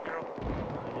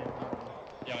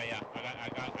 Yeah, I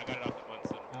got it off the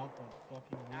Winston.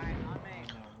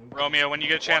 Romeo, when you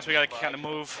get a chance, we gotta kind of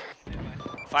move.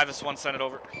 5, this one, send it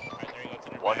over.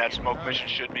 1, that smoke mission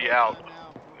should be out.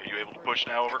 Are you able to push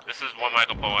now over? This is 1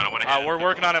 Michael point 1. I want to We're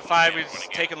working on it, 5. We've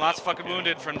taken lots of fucking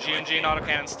wounded from GMG and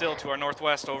autocannon still to our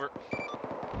northwest, over.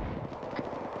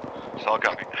 Solid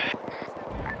copy.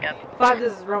 Yep. 5,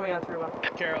 this is Romeo on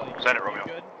 3-1. Carol, send it, Romeo.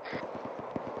 Good?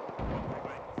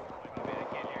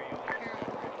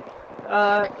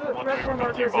 Red 4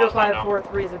 marker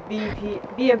 0543 is a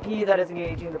BMP that is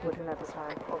engaging the platoon at this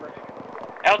time. Over.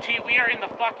 LT, we are in the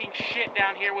fucking shit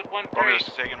down here with 1-3.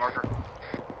 Romeo's taking marker.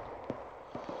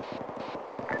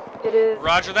 It is.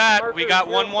 Roger that. We got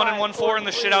 1-1 and 1-4 in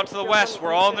the shit out to the west.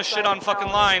 We're all in the shit on fucking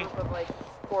line. Like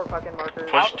 4 fucking markers.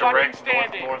 Push direct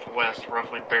northwest,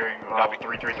 roughly bearing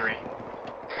 333.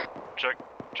 Check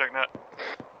net.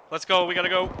 Let's go. We gotta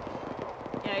go.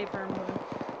 Yeah, you're firm moving.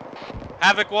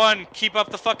 Havoc 1, keep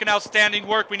up the fucking outstanding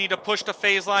work. We need to push to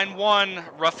phase line 1.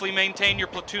 Roughly maintain your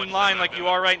platoon line like you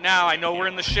are right now. I know we're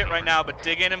in the shit right now, but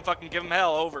dig in and fucking give them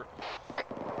hell. Over.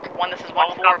 1, this is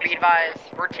 1-4, be advised.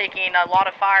 We're taking a lot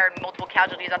of fire and multiple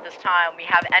casualties at this time. We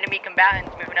have enemy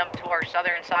combatants moving up to our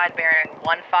southern side bearing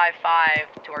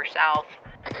 155 to our south.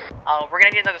 We're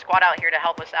gonna need another squad out here to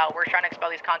help us out. We're trying to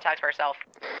expel these contacts for ourselves.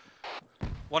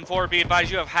 1-4, be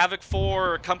advised you have Havoc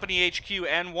 4, Company HQ,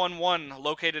 and 1-1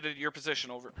 located at your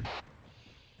position, over.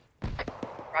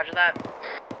 Roger that.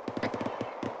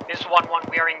 This is 1-1,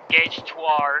 we are engaged to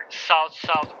our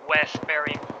south-southwest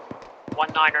bearing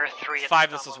 193.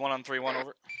 5, this is 1 on 3-1,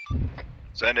 over.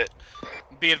 Send it.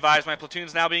 Be advised, my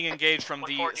platoon's now being engaged from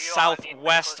the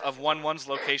southwest of 1-1's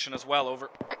location as well, over.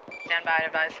 Stand by,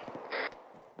 advise.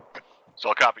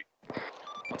 Solid copy.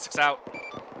 1-6 out.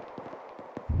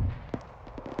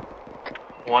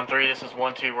 1-3, this is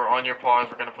 1-2. We're on your pause.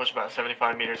 We're gonna push about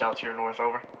 75 meters out to your north,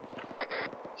 over.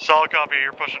 Solid copy,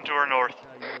 you're pushing to our north.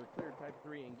 You are cleared type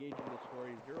 3, engaging the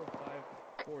story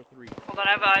 0543. Hold on,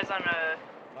 I have eyes on a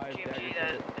GMG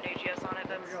that an AGS on it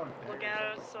that's looking at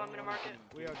us, so I'm gonna mark it.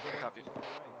 We are good. Copy.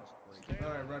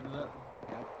 Alright, roger that.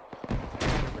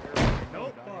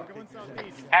 Nope, going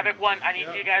southeast. Havoc 1, I need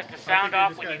you guys to sound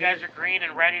off when you guys are green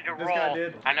and ready to roll.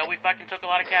 I know we fucking took a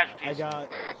lot of casualties. I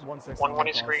got 1-6. 1-1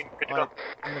 is green, good to go.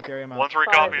 I'm gonna carry him out. 1-3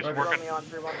 copies, working.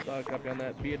 Copy on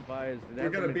that. Be advised. We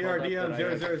got a BRDM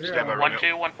 000.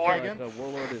 1-2, 1-4. The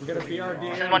warlord is. We got a BRDM.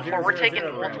 This is 1-4, we're taking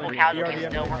multiple casualties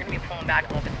still. We're gonna be pulling back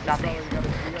a little bit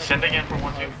southeast. Sending in for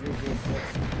 1-2.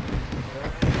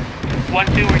 1-2,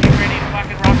 are you ready to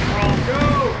fucking rock and roll? Go!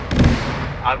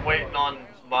 I'm waiting on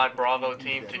my Bravo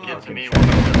team to get to me. We're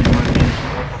going to be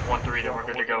north of 1-3, then we're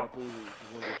good to go.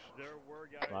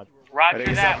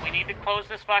 Roger that. We need to close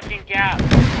this fucking gap.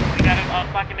 We gotta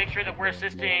fucking make sure that we're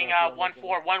assisting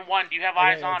 1-4. 1-1, do you have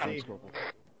eyes on him?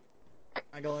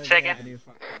 Second.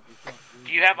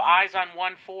 Do you have eyes on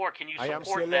 1-4? Can you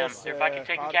support them? They're fucking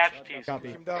taking casualties.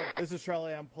 Copy. This is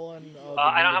Charlie. I'm pulling.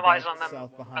 I don't have eyes on them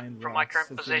south behind from my rocks.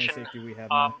 current It's the only position. safety we have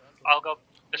I'll go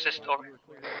assist over.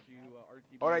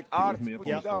 Alright, Art, put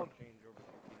you down.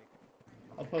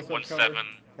 I'll post 1-7.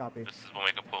 Copy. This is 1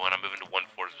 Michael point 1. I'm moving to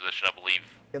 1-4's position, I believe.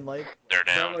 In lake. They're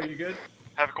down. Are you good?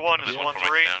 Havoc 1 is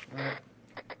 1-3.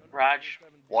 Raj.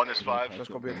 1 is 5. Let's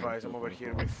go be advised. I'm over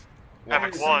here with.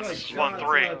 Havoc 1 is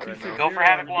 1-3. Go for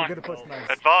Havoc 1.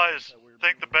 Advise.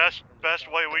 Think the best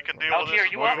way we can deal Out with here, this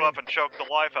is you move up? up and choke the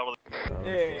life out of the.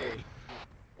 Hey.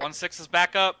 1-6 is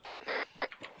back up.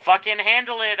 Fucking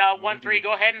handle it, 1-3.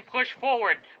 Go ahead and push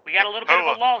forward. We got a little bit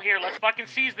of a lull here. Let's fucking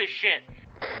seize this shit.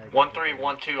 1-3,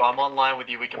 1-2. I'm online with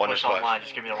you. We can push online.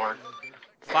 Just give me the word.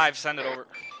 5, send it over.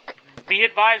 Be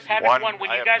advised, Havoc 1, when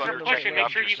I you have guys Thunder are pushing, checking make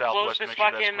off sure to you your close southwest, this make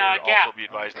sure that's fucking clear. gap. Also be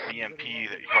advised, the EMP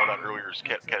that you called out earlier is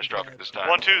catastrophic this time.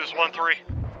 1-2 is 1-3.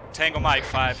 Tango Mike,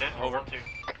 5, over.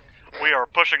 We are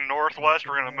pushing northwest.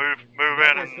 We're gonna move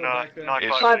in and knock Is-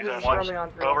 down.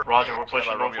 Over. Roger, we're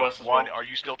pushing northwest as well. One, are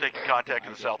you still taking contact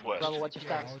in the southwest? What's your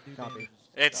stats? Copy.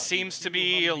 It seems to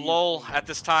be a lull at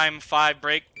this time. 5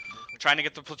 break. Trying to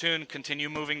get the platoon. Continue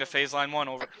moving to phase line 1.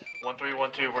 Over.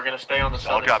 1312. We're gonna stay on the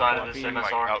southern side of this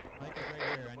MSR.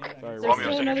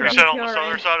 You're set on the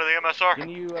southern side of the MSR.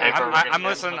 I'm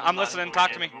listening. I'm listening.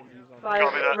 Talk to me.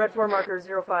 5 red 4 marker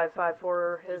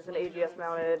 0554 is an AGS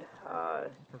mounted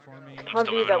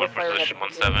Humvee that was firing at the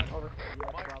platoon. Over.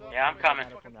 Yeah, I'm coming.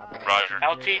 Roger.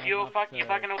 LT, you fucking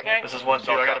okay? This is 1-2.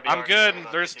 I gotta be. I'm good.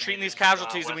 They're just treating these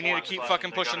casualties, and we need to keep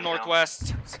fucking pushing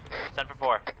northwest. 10 for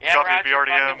 4. Yeah, Copy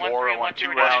BRDM.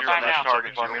 412 rounds on that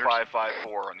target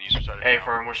 0554 on the eastern side of Hey, town.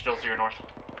 firm. We're still 0 north.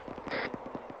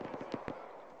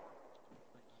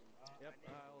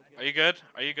 Are you good?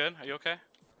 Are you good? Are you okay?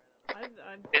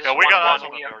 Yeah, we got eyes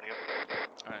on the BRDM.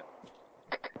 Alright.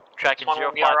 Tracking One,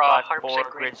 we are 0554, 100%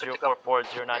 grid green.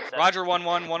 044097. Roger,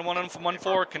 1-1, 1-1 and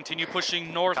 1-4. Continue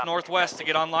pushing northwest to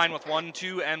get online with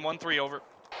 1-2 and 1-3. Over.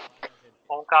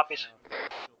 Home copies.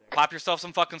 Pop yourself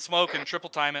some fucking smoke and triple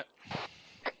time it.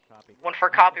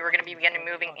 1-4 copy. We're gonna be beginning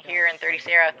moving here in 30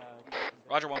 Sierra.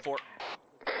 Roger, 1-4.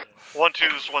 1-2,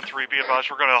 this is 1-3. Be advised,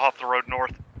 we're gonna hop the road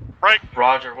north. Break.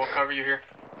 Roger. We'll cover you here.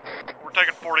 We're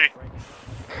taking 40.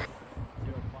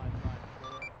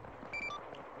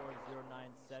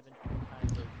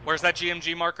 Where's that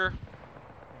GMG marker?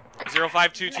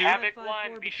 0522. Havoc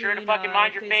 1, be sure to fucking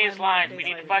mind your phase lines. We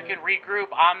need to fucking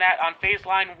regroup on phase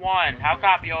line 1. How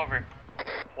copy? Over.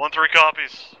 1-3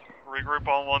 copies. Regroup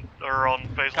on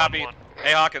phase line 1.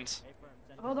 Hey Hawkins.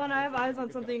 Hold on, I have eyes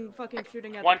on something fucking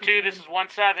shooting at 1-2, this is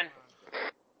 1-7.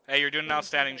 Hey, you're doing an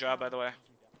outstanding job, by the way.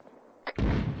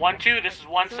 1-2, this is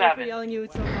 1-7. Sorry for yelling you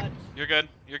so much. You're good.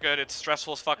 You're good. It's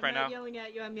stressful as fuck right now. I'm not yelling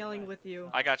at you, I'm yelling with you.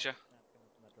 I got you.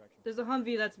 There's a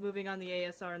Humvee that's moving on the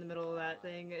ASR in the middle of that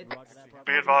thing.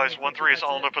 Be advised, 1-3 is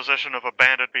all in the position of a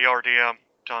bandit BRDM.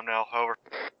 Time now, over.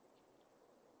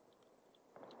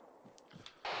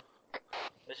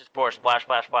 This is 4, splash,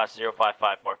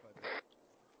 0554.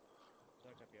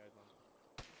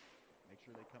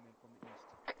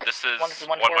 This is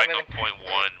 1 Michael, point 1,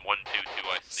 122,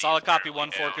 I see. Solid copy,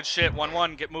 1-4. Good shit.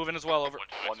 1-1. Get moving as well. Over.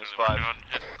 1 is 5.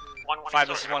 5,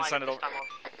 this is 1. Send it over.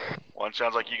 1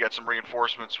 sounds like you got some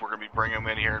reinforcements. We're gonna be bringing them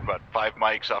in here in about 5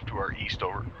 mics off to our east.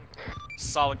 Over.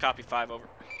 Solid copy, 5. Over.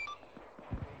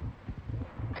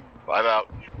 5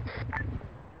 out.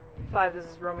 5, this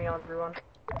is Romeo on 3-1.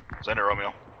 Send it,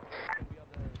 Romeo.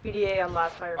 BDA on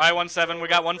last fire. Alright, 1-7. We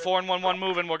got 1-4 and 1-1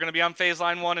 moving. We're gonna be on phase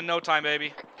line 1 in no time,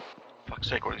 baby. Fuck's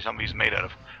sake, what are these Humvees made out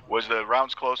of? Was the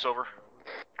rounds close? Over?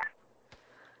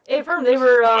 Hey, firm, they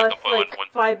were like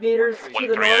 5 meters to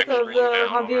the north of the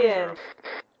Humvee, and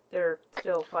they're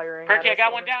still firing. Perky, I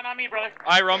got one down on me, brother.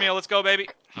 Alright, Romeo, let's go, baby.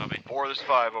 4, this is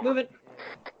 5. Over. Move it.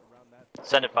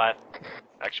 Send it 5.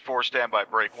 Action 4, standby.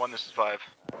 Break 1, this is 5.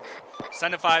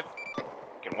 Send it 5.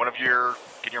 Can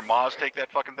your Maws take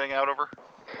that fucking thing out? Over?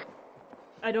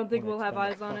 I don't think we'll have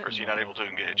eyes on it. Or is he not able to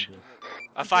engage?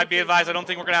 5, be advised, I don't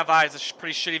think we're gonna have eyes. It's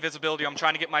pretty shitty visibility. I'm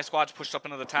trying to get my squads pushed up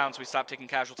into the town so we stop taking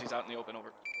casualties out in the open.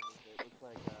 Over.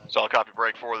 Solid copy.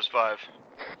 Break 4, this is 5.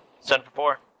 Send for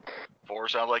 4. 4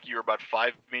 sounds like you're about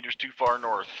 5 meters too far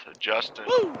north. Adjust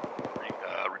and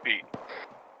repeat.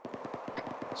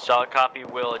 Solid copy,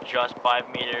 will adjust 5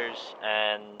 meters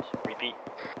and repeat.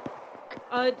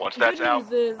 Once that's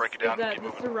out, is break it down that and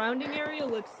keep the moving. surrounding area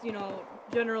looks, you know,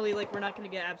 generally like we're not going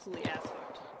to get absolutely ass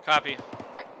fucked. Copy.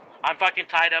 I'm fucking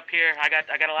tied up here. I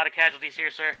got a lot of casualties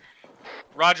here, sir.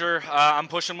 Roger, I'm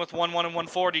pushing with 1-1 and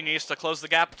 1-4. Do you need us to close the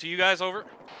gap to you guys? Over.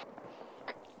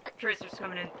 Tracer's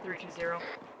coming in 320.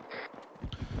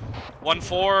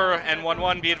 1-4 and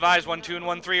 1-1. Be advised, 1-2 and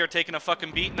 1-3 are taking a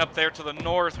fucking beating up there to the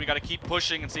north. We got to keep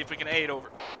pushing and see if we can aid. Over.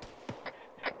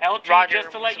 LG, Roger,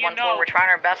 just to let you 1-4, know. we're trying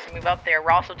our best to move up there.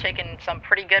 We're also taking some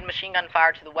pretty good machine gun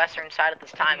fire to the western side at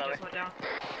this time. Over.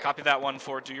 Copy that,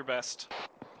 1-4. Do your best.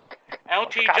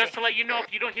 LT, just to let you know,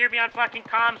 if you don't hear me on fucking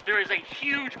comms, there is a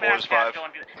huge mass gas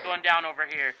going down over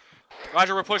here.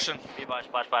 Roger, we're pushing. Be advised,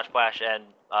 splash, and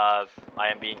I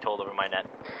am being told over my net.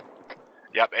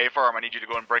 Yep, A-Farm, I need you to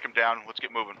go and break them down. Let's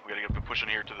get moving. We gotta get pushing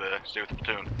here to stay with the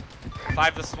platoon.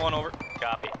 5, this is 1. Over.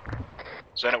 Copy.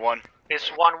 Send it 1. It's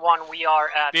 1-1, we are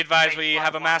at... Be advised, we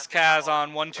have a mass cas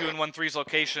on 1-2 and 1-3's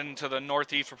location to the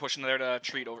northeast. We're pushing there to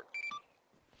treat. Over.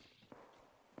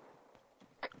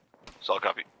 Solid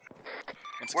copy.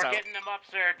 We're getting them up,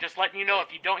 sir. Just letting you know,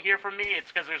 if you don't hear from me,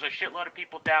 it's because there's a shitload of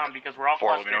people down because we're all 4,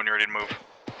 let me clustered. know when you're ready to move.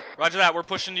 Roger that, we're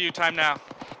pushing to you. Time now.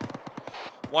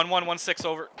 1-1, 1-6,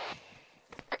 over.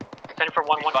 Send for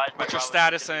 1-1. What's your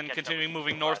status and continuing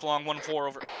moving north along 1-4,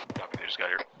 over. Copy, they just got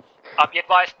here. Be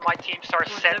advised, my teams are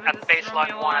set at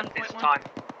baseline 1 at this time.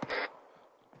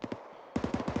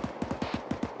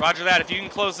 Roger that. If you can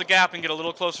close the gap and get a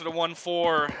little closer to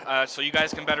 1-4, so you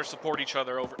guys can better support each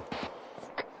other, over.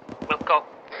 We'll go.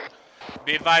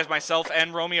 Be advised, myself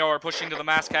and Romeo are pushing to the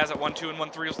Mascaz at 1-2 and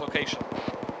 1-3's location.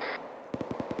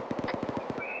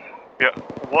 Yeah,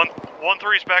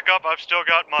 1-3's back up. I've still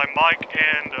got my mic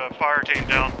and fire team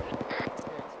down.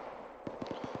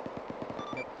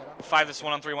 5, this is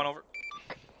 1-on-3, 1 over.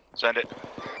 Send it.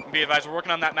 Be advised, we're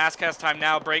working on that Mascaz time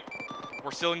now. Break.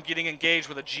 We're still getting engaged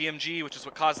with a GMG, which is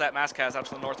what caused that Mascaz out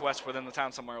to the northwest within the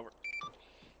town somewhere, over.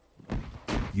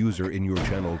 User in your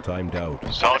channel timed out.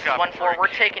 Solid 1-4, we're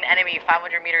taking enemy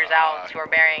 500 meters out to our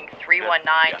bearing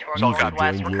 319 to our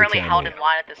northwest. We're currently held in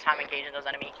line at this time, engaging those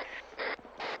enemy.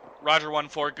 Roger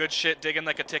 1-4, good shit. Dig in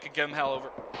like a tick and give him hell, over.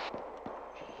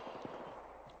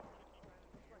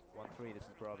 1-3, this is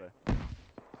Bravo.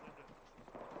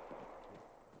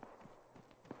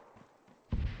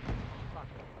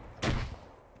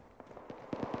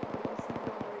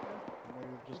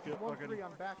 Just get fucking...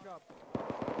 I'm back up.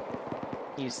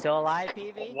 You still alive,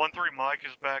 PV? 1-3 Mike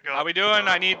is back up. How we doing?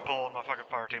 I need... Pulling my fucking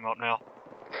fire team up now.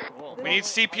 We need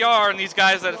CPR, and these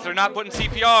guys, that if they're not putting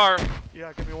CPR...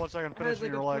 Yeah, give me 1 second, There's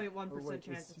finish like your a leg. 0.1%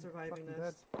 chance of surviving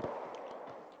this.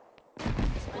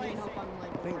 I need help on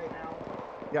like right now.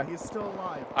 Yeah, he's still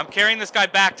alive. I'm carrying this guy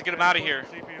back to get him out of here.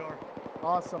 CPR.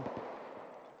 Awesome.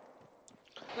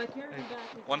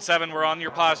 1-7, we're on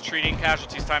your pause, treating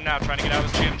casualties. Time now, trying to get out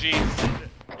of this GMG.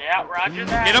 Yeah, roger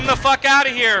that. Get him the fuck out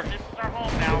of here! This is our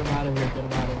home now. Get him out of here, get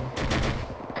him out of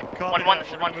here. 1-1, this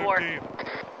is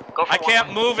 1-4. I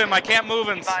can't move him, I can't move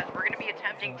him. We're going to be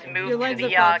attempting to move to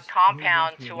the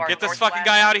compound to our Get this fucking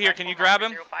guy out of here, can you grab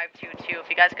him? 0522. If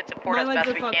you guys could support My us legs best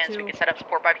are we can fucked so we too. can set up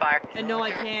support by fire. And no,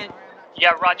 I can't.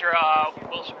 Yeah, Roger,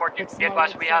 we'll support you. Be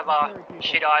advised, we have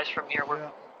shit eyes from here.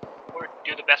 We'll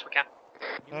do the best we can.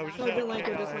 Sergeant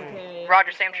Lenko just went KIA.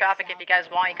 Roger, same traffic. If you guys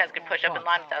want, you guys can push up in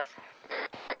line with us.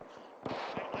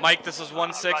 Mike, this is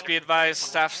 1-6, be advised,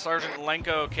 Staff Sergeant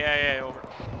Lenko, KIA, over.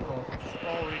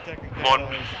 One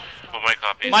my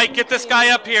copy. Mike, get this guy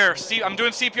up here. See, I'm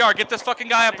doing CPR. Get this fucking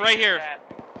guy up right here.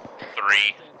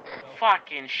 3.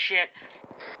 Fucking shit.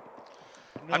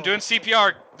 I'm doing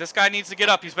CPR. This guy needs to get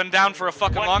up. He's been down for a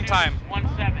fucking long time.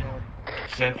 1-7.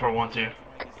 Send for 1-2.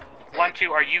 1-2,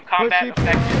 are you combat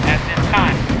effective at this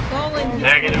time?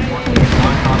 Negative 1-2,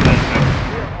 non-combat effective.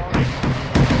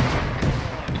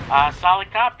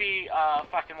 Solid copy,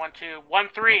 fucking 1-2.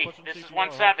 1-3, this is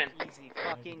 1-7. Easy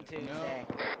fucking Tuesday.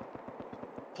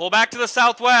 Pull back to the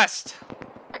southwest.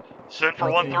 Send for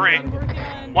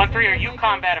 1-3. 1-3, are you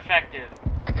combat effective?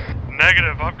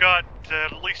 Negative, I've got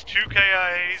at least 2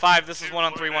 KIAs. 5, this is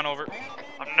 1-on-3, 1 over.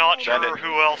 I'm not sure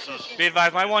who else is. Be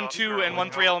advised, my 1-2 and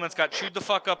 1-3 elements got chewed the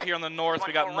fuck up here on the north.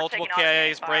 We got multiple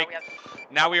KIAs break.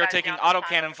 Now we are taking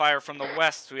autocannon fire from the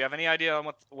west. Do we have any idea on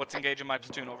what's engaging my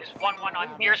platoon over? 1-1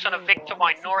 on Pearson of Vic to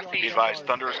my northeast. Be advised,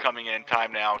 Thunder is coming in.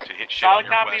 Time now to hit shit Solid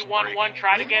on your copy, west. 1-1.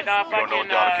 Try to get We don't know what fucking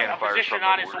the autocannon fire is position from,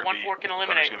 on but it so we're 1-4 can Thunder's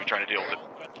eliminate. going to be trying to deal with it.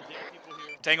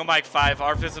 Tango Mike 5,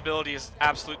 our visibility is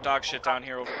absolute dog shit down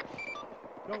here over.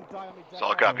 Don't die on me.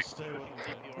 Solid copy.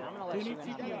 I'm gonna let you in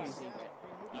on this.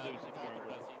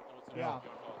 Yeah.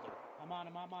 I'm on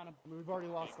him. We've already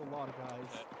lost a lot of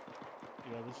guys.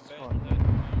 Yeah, this is fun.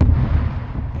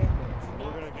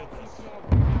 We're gonna get this.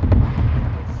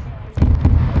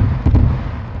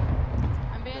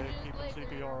 I'm bandaged Keep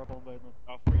CPR up on pavement.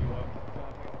 I'll free you up.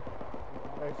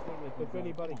 If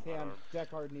anybody can,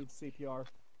 Deckard needs CPR.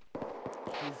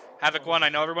 Havoc 1, I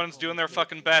know everyone's doing their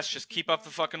fucking best. Just keep up the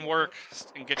fucking work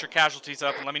and get your casualties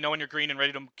up and let me know when you're green and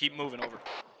ready to keep moving over.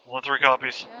 1-3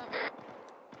 copies.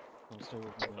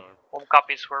 Home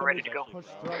copies, we're ready to go. Push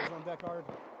drugs on Deckard.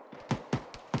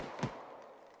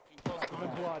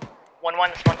 1-1,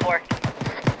 this is 1-4.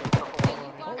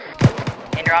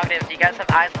 Interrogative, do you guys have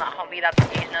eyes on that Humvee that's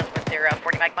engaging us with their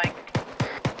 40 mag mic?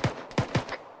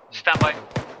 Stand by.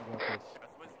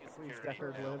 Please,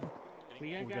 Deckard, live.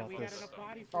 We got enough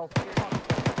bodies. Oh, fuck.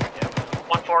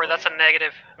 1-4, that's a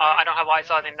negative. I don't have eyes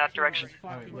on in that direction.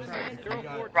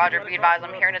 Roger, be advised,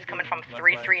 I'm hearing it's coming from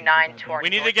 339 to our We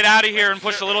need to get out of here and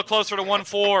push a little closer to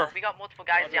 1-4. We got multiple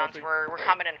guys down, so we're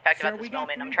combat ineffective at this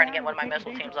moment. I'm trying to get one of my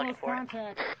missile teams looking for it.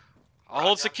 I'll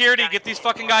hold security, get these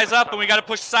fucking guys up, and we gotta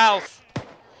push south.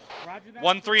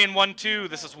 1-3 and 1-2,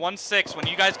 this is 1-6. When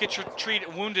you guys get your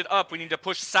wounded up, we need to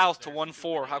push south to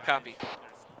 1-4. How copy?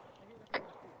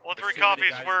 1-3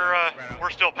 copies. We're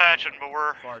still patching, but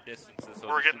we're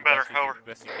getting better. Over.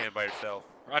 Best you can by yourself.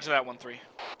 Roger that, 1-3.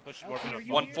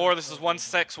 1-4, this is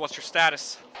 1-6. What's your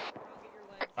status?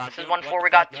 This is 1-4, we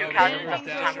got 2 casualties at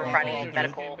this time. We're finding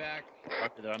medical.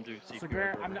 I'm doing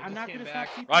I'm not gonna stop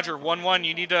CPR. Roger, 1-1,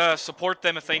 you need to support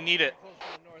them if they need it.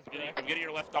 I'm getting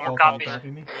your left arm. All copies.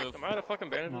 Am I out of fucking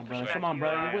bandages? Come on,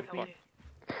 brother, you're with me.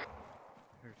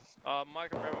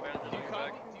 Mike, I'm grabbing bandages.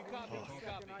 Back.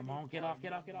 Come on, get off.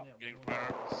 Getting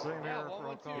Same here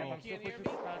for a call.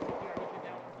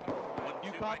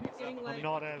 You copy? I'm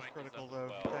not as critical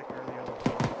though. Take care of the other.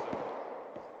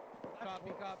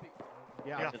 Copy.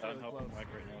 Yeah, Yeah. it's really close.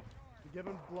 Give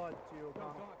him blood too,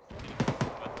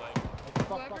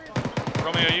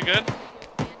 Romeo, you good?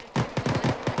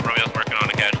 Romeo's working on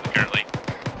a casualty currently.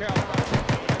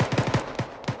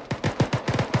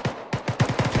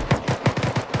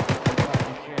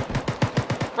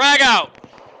 Frag out!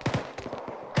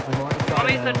 Oh,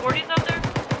 you said 40s out there?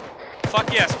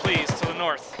 Fuck yes, please, to the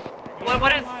north.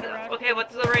 What is... Okay,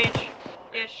 what's the range?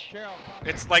 Ish.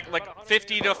 It's like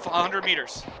 50 to 100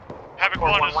 meters. Havoc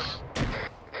 1 is...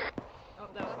 Oh,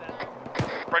 that was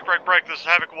bad. Break. This is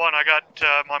Havoc 1. I got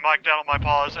my mic down on my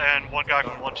paws and one guy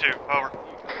from 1-2. Over.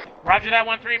 Roger that,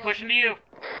 1-3, pushing to you.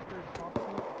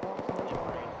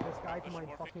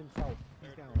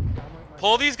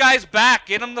 Pull these guys back.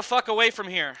 Get them the fuck away from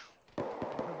here.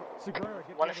 This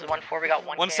is 1-4, we got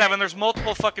 1 1-7, there's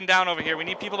multiple fucking down over here. We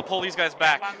need people to pull these guys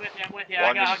back. I'm with you.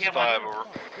 1, I'll this is get 5, one. over.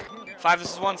 5,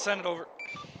 this is 1, send it over.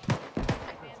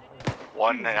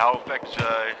 1, how affects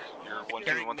your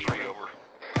 1-2, 1-3, over.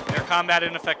 Air combat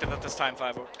ineffective at this time,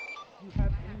 5 over. You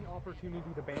have any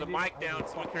opportunity to bandage? The mic down,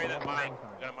 someone carry that mic.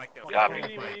 Got a mic down.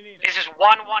 Copy. This is 1-1.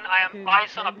 I am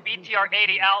eyes on a BTR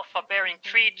 80 Alpha bearing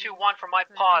 321 from my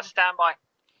paws. Stand by.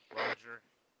 Roger.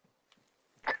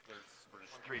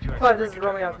 5, this is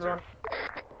Romeo, everyone.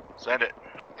 Send it.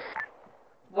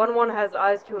 1-1 has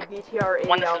eyes to a BTR 80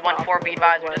 1, this is 1-4, be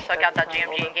advised. We just took out that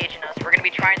GMG engaging us. We're going to be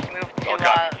trying to move to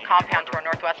compound to our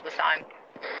northwest at this time.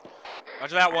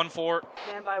 Roger that, 1-4.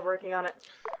 Stand by, working on it.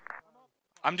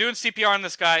 I'm doing CPR on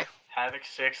this guy. Havoc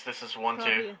 6, this is 1-2.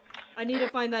 Copy. I need to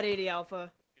find that 80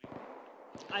 Alpha.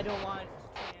 I don't want...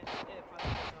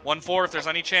 1-4, if there's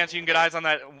any chance you can get eyes on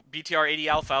that BTR 80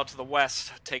 Alpha out to the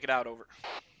west, take it out, over.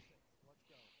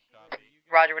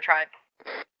 Roger, we're trying.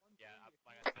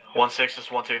 1-6, this is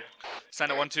 1-2.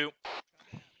 Send it 1-2.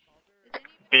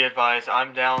 Be advised,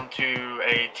 I'm down to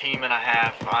a team and a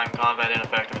half. I'm combat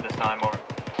ineffective at this time, over.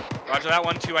 Roger that,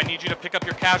 1-2. I need you to pick up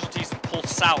your casualties and pull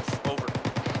south, over.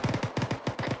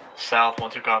 South,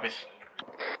 1-2 copies.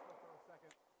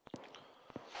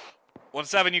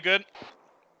 1-7, you good?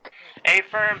 A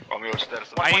firm. Romeo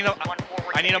status.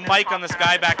 I need a mic on this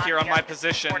guy back here on my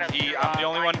position. I'm the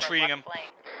only one treating him.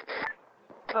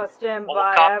 Stand All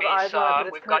by. copies, I have eyes on it, but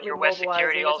it's we've got your west currently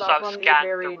security, mobilizing. also It's off on the scanned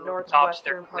very the rooftops,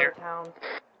 they're northwestern part clear. of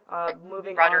town.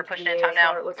 Moving Roger, on to pushing the in time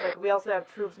now. ASR. It looks like we also have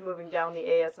troops moving down the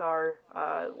ASR,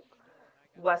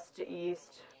 west to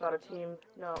east. About a team.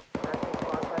 No, I think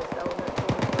quasi-sized element.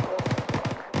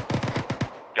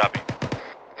 Copy.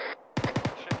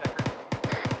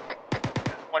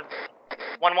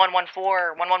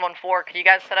 1114, could you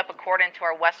guys set up a cordon to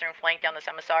our western flank down this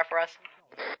MSR for us?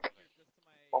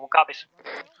 All copies.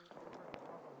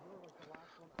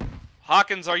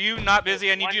 Hawkins, are you not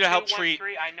busy? I need you to help treat.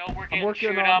 I know we're getting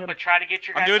chewed up, but try to get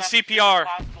your guys I'm doing up CPR. as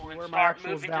possible and start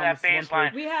moving to that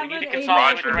baseline. We have need to an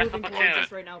consolidate ADF the rest of the moving platoon. towards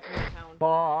us right now from the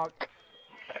town.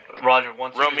 Roger,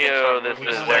 1-2. Romeo, this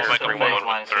is Dagger 3-1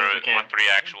 1-3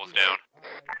 actuals down.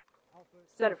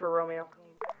 Set it for Romeo.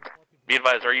 Be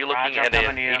advised, are you looking at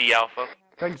an 80 Alpha?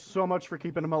 Thanks so much for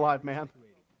keeping him alive, man.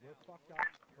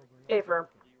 A firm.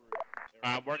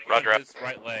 Roger, his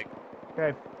right leg.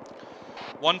 Okay.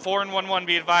 1-4 and 1-1,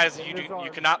 be advised,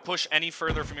 you cannot push any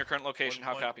further from your current location.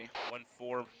 How copy?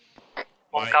 1-4.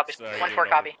 All copies. 1-4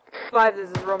 copy. 5,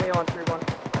 this is Romeo on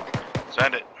 3-1.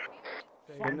 Send it.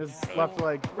 In his left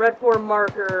leg. Red 4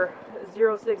 marker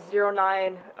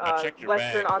 0609, check your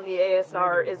western bag. on the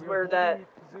ASR is where that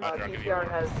PPR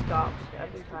has stopped at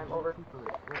this time. Over.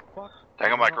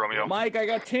 Hang on, Mike, Romeo. Mike, I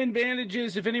got 10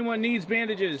 bandages if anyone needs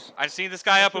bandages. I see this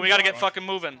guy up, and we gotta get fucking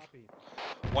moving.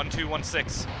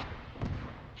 1-2-1-6.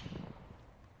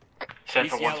 Send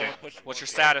for 1-2. What's your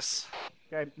status?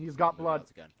 Okay, he's got blood.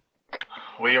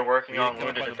 We are working on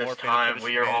wounded at this time.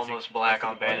 We are almost black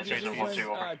on bandages and 1-2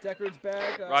 over. Deckard's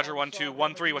bag. Roger, 1-2.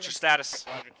 1-3, what's your status?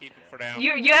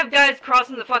 You have guys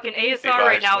crossing the fucking ASR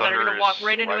right now that are gonna walk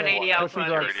right into an 80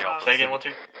 Alpha. Say again,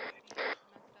 1-2.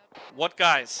 What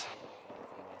guys?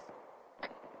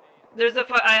 There's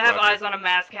I have eyes on a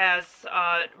Mascaz,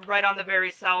 right on the very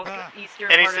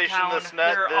southeastern Any part of station town. this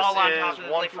net, They're this all on top is of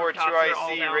the, like, 142 rooftops, they're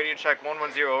all IC, down. radio check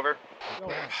 110, over.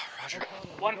 Roger.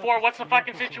 1-4, what's the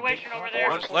fucking situation over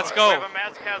there? Let's go. We have a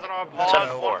Mascaz on our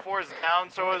pause, 1-4 is down,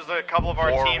 so is a couple of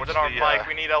our teams in our mic.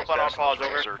 We need help on our pause,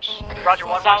 over. Roger,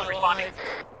 1-1 responding.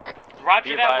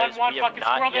 Roger that, 1-1, We have fucking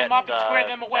not squirrel them yet, up and square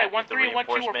them away. met the 1-3 and 1-2,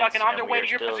 we're reinforcements, fucking on their and way we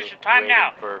to your are position. still Time waiting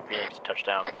now. for Phoenix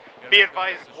touchdown. Be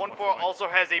advised, 1-4 also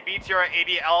has a BTR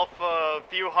 80 Alpha a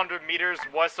few hundred meters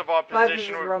west of our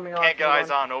position. We can't get eyes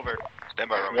on, over.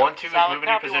 Stand by, Romeo. 1-2 is moving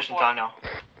your position, time now.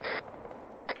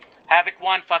 Havoc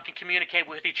 1, fucking communicate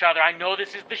with each other. I know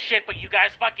this is the shit, but you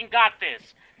guys fucking got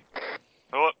this.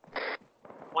 1-4,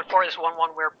 this is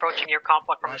 1-1. We're approaching your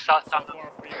complex from the south.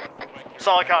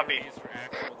 Solid copy.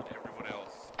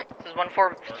 This is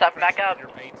 1-4, step back up.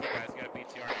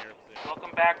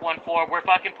 Welcome back, 1-4. We're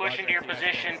fucking pushing to your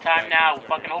position. Time now.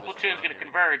 Fucking whole platoon's gonna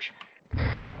converge.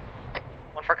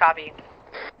 1-4, copy.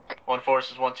 1-4,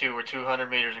 this is 1-2. We're 200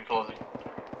 meters in closing.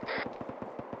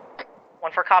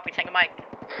 1-4, copy. Take a mic.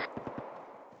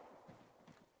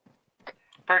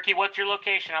 Perky, what's your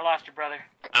location? I lost your brother.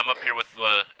 I'm up here with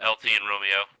LT and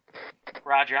Romeo.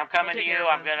 Roger, I'm coming to you.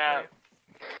 I'm gonna...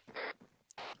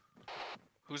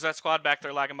 Who's that squad back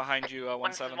there lagging behind you,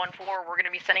 1-7? 1-4, we're going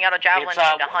to be sending out a javelin to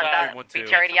hunt that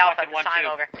BTR 80 Alpha at this time,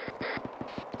 over.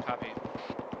 Copy.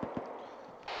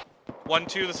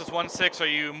 1-2, this is 1-6. Are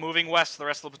you moving west to the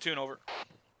rest of the platoon, over?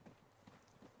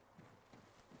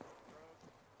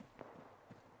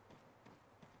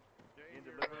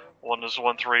 This is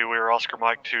 1-3. We are Oscar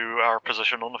Mike to our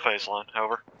position on the phase line.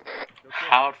 Over.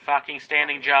 Out fucking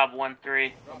standing job,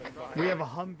 1-3. We have a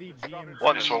Humvee GM.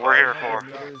 One is what we're here for.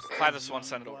 5 is 1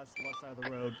 send it over. West side of the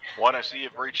road. 1, I see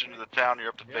you breach into the town. You're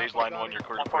up to phase line 1. You're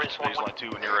clear to push to phase line 2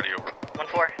 when you're ready, over.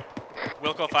 1-4.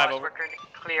 Wilco 5, over. We're currently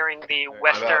clearing the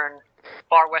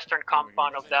far western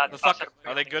compound of that. The fuck?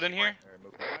 Are they good in here?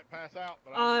 Roger,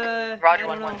 I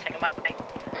don't 1-1, know. take them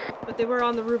out. But they were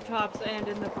on the rooftops and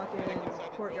in the fucking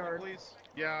courtyard.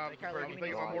 Yeah,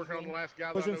 I'm working on the last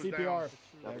guy. Pushing CPR.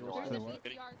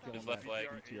 His left leg.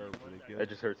 I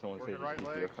just heard someone say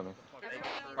BTR coming.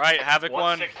 Alright, Havoc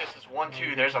 1. 1-6, this is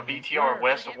 1-2. There's a BTR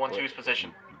west of 1-2's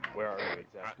position. Where are you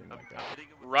exactly?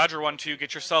 Roger 1-2.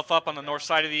 Get yourself up on the north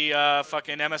side of the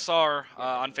fucking MSR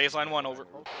on phase line 1, over.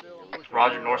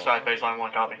 Roger, north side, phase line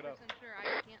 1, copy.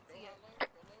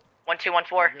 1-2,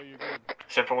 1-4.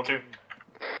 Send for 1-2.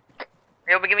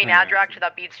 You'll be giving me an address to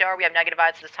that BTR. We have negative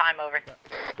eyes this time, over.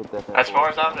 As far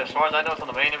as I know, it's on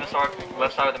the main MSR,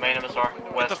 left side of the main MSR,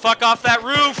 Get west. the fuck off that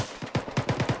roof!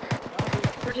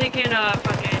 We're taking a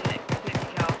fucking 50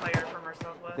 cal fire from our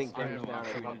southwest. I think James down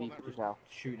at Humvee 50 cal.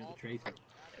 Shooting at the tracer.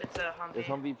 It's a Humvee. There's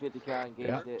Humvee 50 cal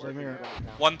engaged it.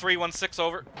 1-3, 1-6,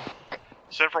 over.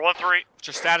 Send for 1-3. What's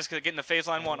your status? Getting to phase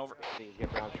line 1, over.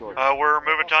 We're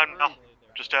moving time now.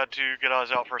 Just had to get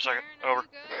eyes out for a second. Over.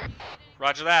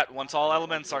 Roger that. Once all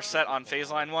elements are set on phase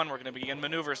line 1, we're going to begin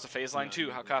maneuvers to phase line 2.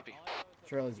 How copy?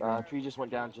 Tree just went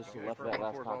down just to the left of that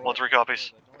last contact. 1-3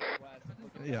 copies.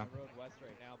 Yeah.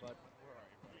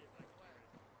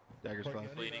 Dagger's fine.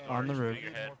 On the roof.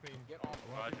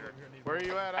 Where are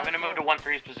you at? I'm gonna move to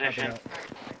 1-3's position.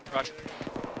 Roger.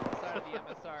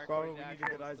 Bro, we need to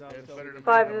get eyes out.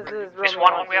 5, this is This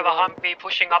 1-1, we have a Humvee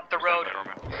pushing up the road.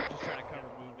 Just trying to cover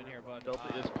movement here, bud.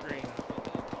 Delta is green.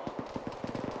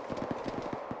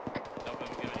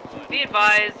 Be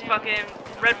advised, fucking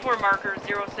Red 4 marker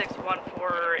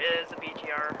 0614 is a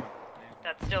BTR.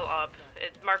 That's still up.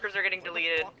 Markers are getting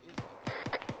deleted.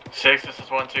 6, this is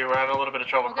 1-2. We're having a little bit of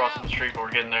trouble crossing the street, but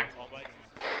we're getting there.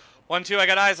 1-2, I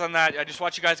got eyes on that. I just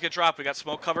watch you guys get dropped. We got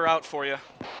smoke cover out for you.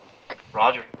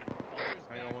 Roger.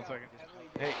 Hang on 1 second.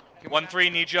 Hey,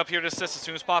 1-3, need you up here to assist as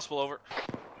soon as possible, over.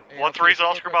 1-3's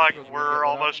Oscar Mike. We're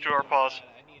almost to our pause.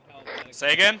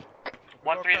 Say again?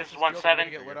 1-3, this is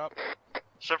 1-7.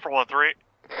 Send for 1-3.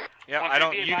 Yeah, I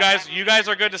don't. You guys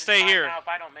are good to stay here. Now, if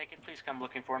I don't make it, please come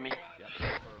looking for me.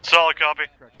 Solid copy.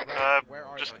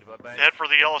 Just head for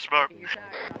the yellow smoke.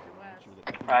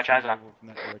 Roger, eyes on.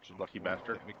 Lucky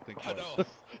bastard.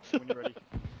 When you're ready.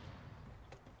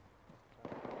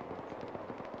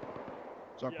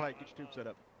 Sorry, Pike, get your tube set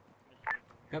up.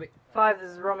 Copy. 5,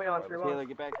 this is Romeo on 3-1. Taylor,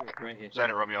 get back here. Right here.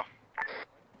 Send it, Romeo.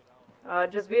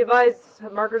 Just be advised,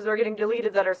 markers are getting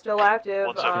deleted that are still active.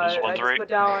 1-7, I just put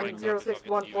down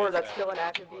 0614, that's still an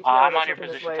active BTR. I'm on your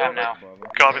position time now.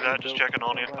 Copy that, just checking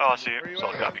on you. Oh, I see it.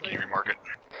 Solid copy, can you remark it?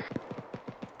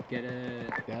 Get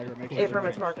it. Affirm,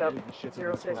 it's marked up.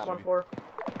 0614.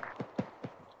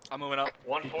 I'm moving up.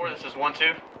 1-4, this is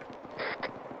 1-2.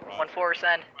 1-4,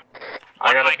 send.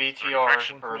 I got a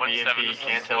BTR for BMP,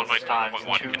 can't tell this time.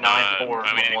 294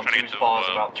 from 12's ball is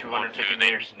about 250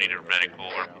 meters. Need a medical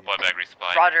or blood bag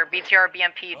resupply. Roger, BTR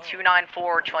BMP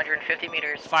 294, 250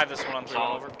 meters. 5 this one on 3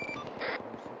 over.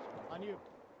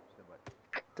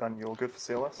 Done, you all good for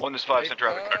CLS? 1 is 5, send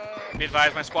traffic. Be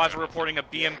advised, my squads are reporting a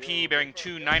BMP bearing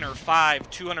 295,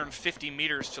 250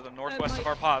 meters to the northwest of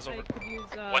our pause, over.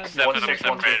 1-7, I'm separated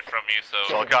from you, so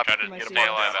I'll try to get stay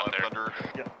alive out there. Under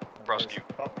prosecute.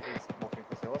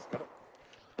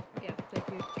 Yeah, thank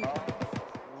you.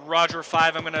 Roger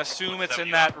 5, I'm going to assume it's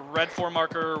in that red 4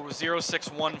 marker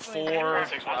 0614,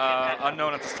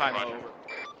 unknown at this time, over.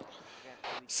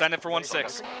 Send it for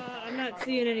 1-6. I'm not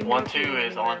seeing any more. 1-2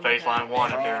 is on phase line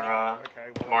 1 at their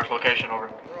marked location, over.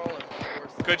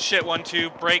 Good shit,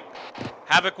 1-2. Break.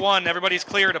 Havoc 1, everybody's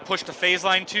clear to push to phase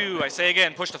line 2. I say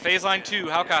again, push to phase line 2.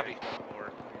 How copy?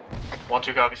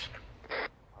 1-2 copies.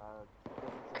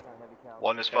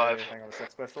 1 is 5.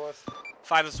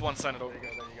 5 is 1, send it over.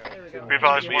 Be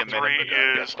advised,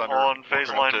 1-3 is on phase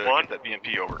line 1. That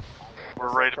BMP over.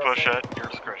 We're ready to push at your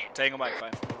discretion. Tango Mike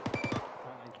 5.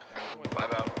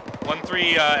 5 out.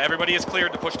 1-3, everybody is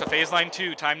cleared to push to phase line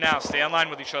 2. Time now. Stay online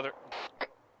with each other.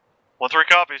 1-3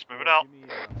 copies, moving out.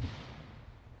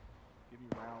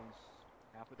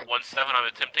 1-7, I'm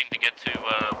attempting to get to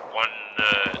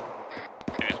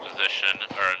 1-2's position, or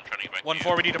I'm trying to get my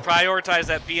 1-4, we need to prioritize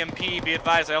that BMP. Be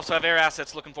advised, I also have air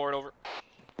assets looking for it, over.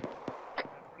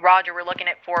 Roger, we're looking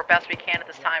at for best we can at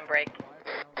this time, break.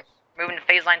 Moving to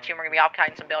phase line 2, we're going to be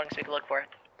occupying some buildings so we can look for it.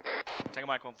 Tango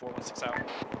Mike 1-4, 1-6 out.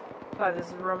 5, this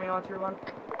is Romeo on 3-1.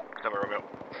 Come on, Romeo.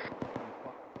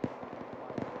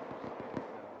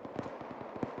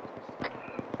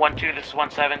 1-2, this is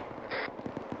 1-7.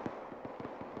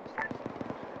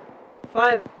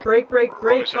 5, break,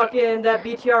 fucking, that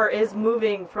BTR is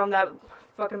moving from that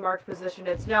fucking marked position.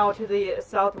 It's now to the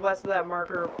southwest of that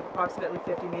marker, approximately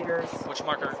 50 meters. Which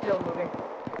marker? It's still moving.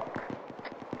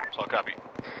 So I'll copy.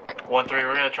 1-3,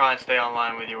 we're going to try and stay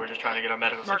online with you. We're just trying to get our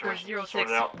medical Marker situation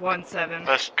sorted out. 0617.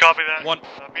 Let's copy that. One.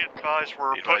 Be advised,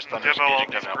 we're putting demo on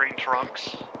these green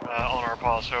trucks on our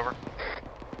pause, over.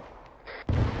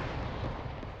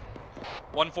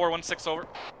 1-4, 1-6, over.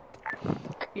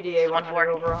 PDA 100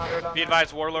 over 100 on Be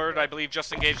advised, Warlord, I believe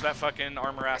just engaged that fucking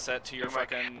armor asset to your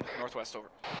fucking northwest, over.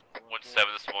 1-7,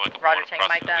 this one. Roger, take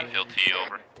Mike down. T,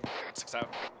 over. 6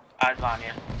 out. Eyes on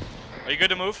you. Are you good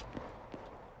to move?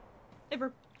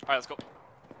 Ever. Alright, let's go.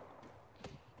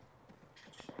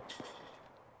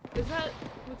 Is that,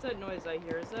 what's that noise I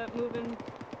hear? Is that moving?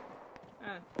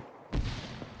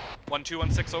 1-2,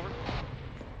 1-6, over.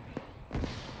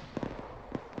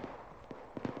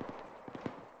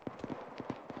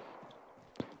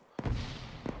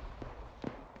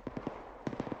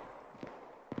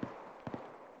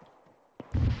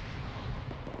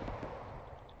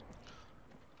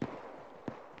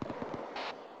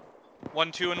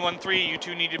 One, 2, and 1-3, you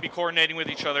two need to be coordinating with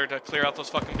each other to clear out those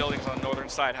fucking buildings on the northern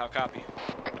side. How copy?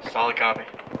 Solid copy.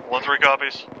 1-3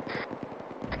 copies.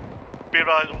 Be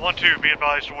advised, 1-2, be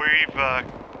advised, we've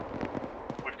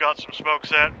got some smoke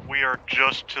set. We are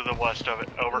just to the west of it.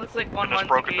 Over. Looks like in this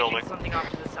broken building. Something off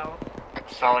to the south.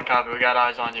 Solid copy. We got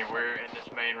eyes on you. We're in this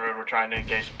main road. We're trying to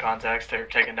engage some contacts. They're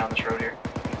taking down this road here.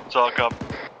 Solid copy.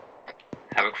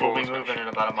 Havoc 4 will be moving in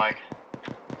about a mic.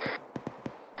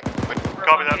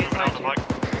 Copy that, moving on the mic.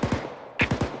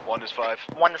 1 is 5.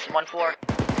 1, this is 1-4.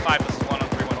 5, this is 1 on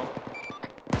 3-1 over.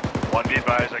 1, be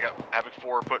advised, I got Havoc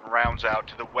 4 putting rounds out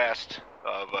to the west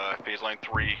of phase line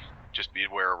 3. Just be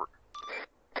aware.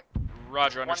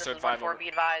 Roger, understood. 5 over. Be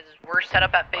advised, we're set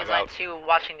up at phase line 2,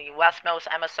 watching the westmost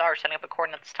MSR, setting up a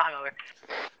coordinate this time, over.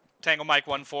 Tango Mike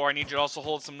 1-4, I need you to also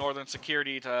hold some northern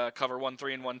security to cover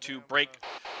 1-3 and 1-2. Break.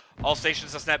 All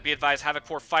stations this net, be advised, Havoc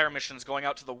 4 fire missions going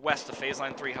out to the west of phase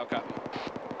line 3. How copy?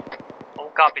 All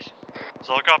copies.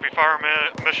 So I'll copy fire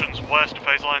missions west of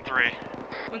phase line 3.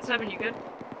 1-7, you good?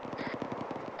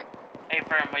 Hey,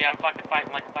 firm, yeah, I'm fucking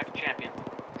fighting like a fucking champion.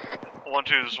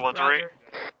 1-2, this is 1-3.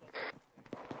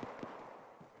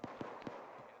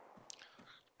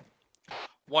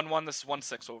 1-1, this is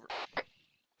 1-6 over.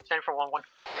 Send for 1-1.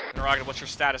 Interrogative, what's your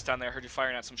status down there? I heard you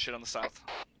firing at some shit on the south.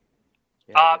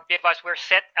 Be advised, we're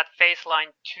set at phase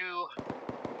line 2.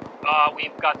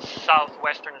 We've got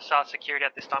southwestern and south security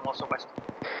at this time, also west.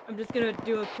 I'm just gonna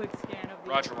do a quick scan of the...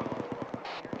 Roger 1.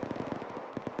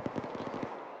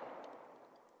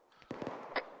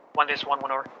 1 this, 1-1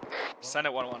 over. Send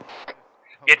it 1-1.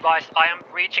 Be advised, I am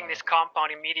breaching this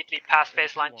compound immediately past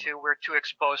phase line 2. We're too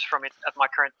exposed from it at my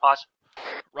current pause.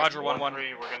 Roger, 1-1. 1-3,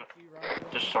 we're gonna...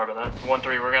 Just start with that. 1-3,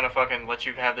 we're gonna fucking let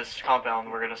you have this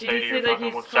compound. We're gonna stay to your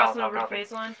fucking with south. Over the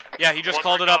phase line? Yeah, he just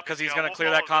called it up because he's gonna clear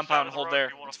that compound and hold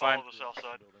there. It's fine.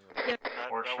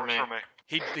 Works for me.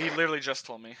 He literally just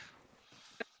told me.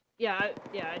 Yeah,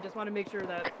 I just want to make sure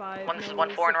that 5. This is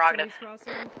 1-4 interrogative.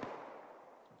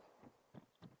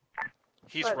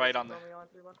 He's right on the.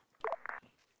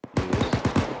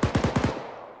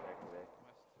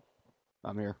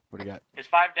 I'm here. What do you got? Is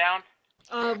 5 down?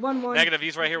 1-1. Negative,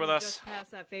 he's right here with us. Just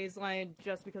past that phase line,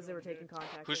 just because they were taking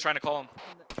contact. Who's trying to call him?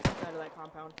 Inside of that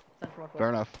compound. Fair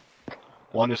enough.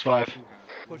 1 is 5.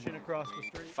 Pushing across the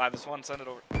street. 5 is 1. Send it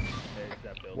over.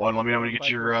 1, let me know when you get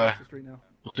your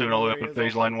platoon all the way up in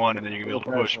phase line 1, and then you can be able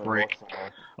to push break.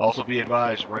 Also be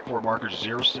advised, right port markers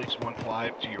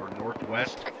 0615 to your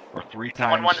northwest are 3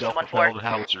 times self-propelled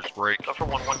howitzers break. Go for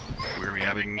 1-1. We're gonna be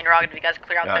having Interrogative, you guys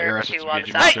clear out there air to assets the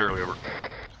engaging side. momentarily over.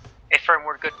 Affirm,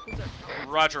 we're good.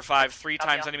 Roger, 5. 3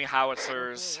 times enemy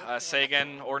howitzers. Say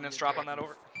again, ordnance drop on that,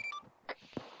 over.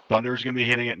 Thunder's gonna be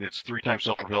hitting it, and it's 3 times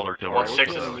self-propelled artillery. 1-6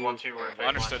 is 1-2. We're in phase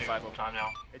Understood, 5 5-0. time now.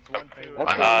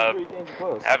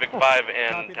 Havoc 5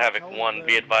 and Havoc 1,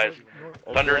 be advised.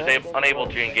 Thunder is unable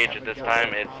to engage at this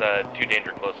time. It's 2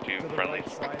 danger close to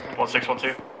friendlies. 1-6,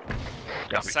 1-2.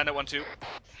 Send it 1-2.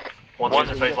 1-2 is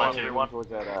at phase line 2.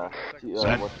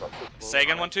 Say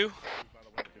again, 1-2.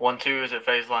 1-2 is at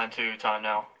phase line 2 time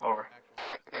now. Over.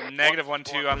 Negative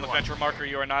 1-2. I'm looking at your marker.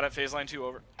 You are not at phase line 2.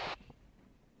 Over.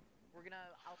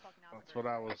 That's what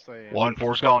I was saying.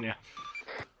 1-4's calling you.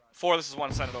 4. This is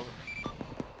 1. Send it over.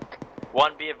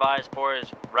 1, be advised. 4 is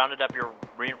rounded up your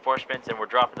reinforcements and we're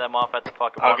dropping them off at the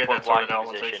fucking I'll get 1-4 that sorted blocking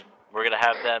out, position. We're gonna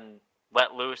have them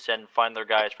let loose and find their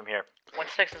guys from here.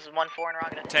 1-6, this is 1-4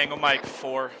 interrogative. Tango Mike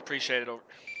 4. Appreciate it, over.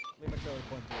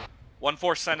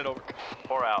 1-4. Send it over.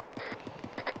 4 out.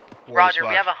 Roger,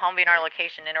 we have a Humvee in our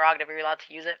location. Interrogative, are you allowed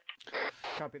to use it?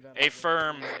 Copy that.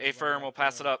 Affirm. We'll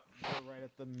pass it up. Right at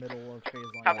the middle of phase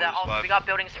line. Copy that. Also, we got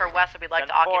buildings to our west that we'd like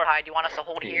to occupy. Do you want us to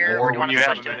hold here, or Or do you when want you us to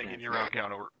have push a to minute, in your round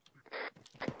count, over.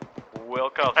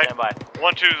 Wilco, stand by.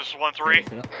 1-2, this is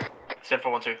 1-3. Send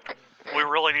for 1-2. We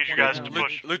really need you guys to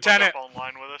push. Lieutenant. Push up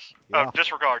online with us.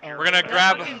 Disregard. We're gonna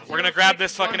grab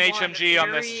this fucking HMG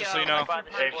on this, just so you know. I've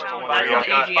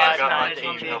got my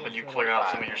team helping you clear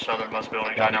out some of your southernmost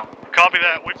buildings right now. Copy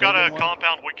that. We've got a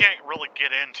compound we can't really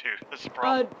get into. This is a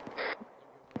problem.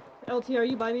 LT, are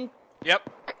you by me? Yep.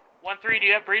 1-3, do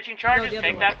you have breaching charges?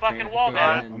 Take that fucking wall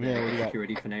down. I'm here. What do you got?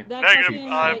 Security for now.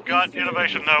 Negative. I've got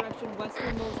innovation. No.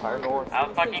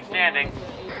 I'm fucking standing.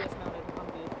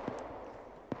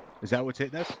 Is that what's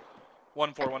hitting us?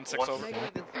 1-4-1-6 over.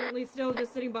 It's currently still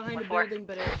just sitting behind a building,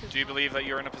 but it's just... Do you believe that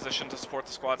you're in a position to support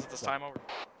the squads at this time, over?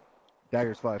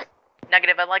 Dagger's 5.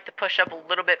 Negative, I'd like to push up a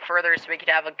little bit further so we could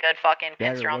have a good fucking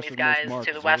pincer on these guys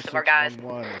to the west of our guys.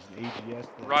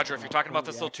 Roger, if you're talking about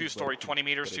this little 2-story, 20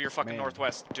 meters to your fucking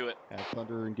northwest, do it. Have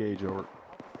Thunder engage, over.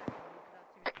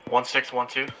 1-6,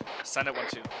 1-2. Send it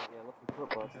 1-2.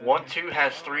 1-2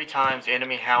 has 3 times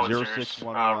enemy howitzers,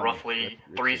 roughly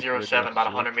 307, about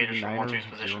 100 meters from 1-2's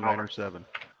position. Over.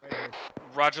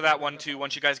 Roger that 1-2.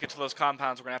 Once you guys get to those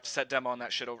compounds, we're gonna have to set demo on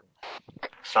that shit, over.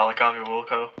 Solid copy,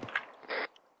 Wilco.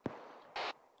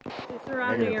 The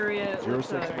surrounding area.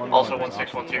 Also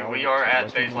 1-6-1-2. We are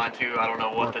at phase line 2. I don't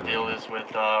know what the deal is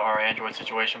with our Android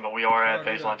situation, but we are at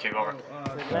phase line 2. Over.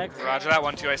 Roger that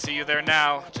 1-2. I see you there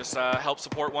now. Just help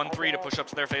support 1-3 to push up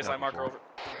to their phase line marker, over.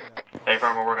 Hey,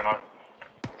 firm, we're working on it.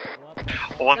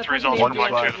 1-3's on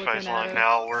 1-2 the phase line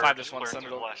now. We're 5 this 1. Send it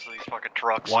the over. last of these fucking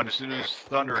trucks. 1, as soon as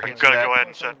Thunder hits Gotta that go ahead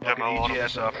and set demo on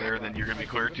EGS up there, then you're gonna be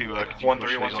clear to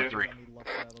 1-3, 1-2.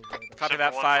 Copy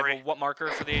that 5. What marker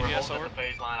for the AGS, over? The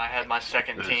phase line. I had my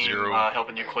second team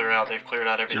helping you clear out. They've cleared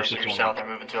out everything to your south. They're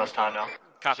moving to us time now.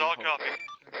 Copy. Solid copy.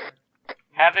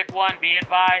 Havoc 1, be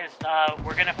advised,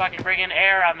 we're gonna fucking bring in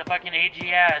air on the fucking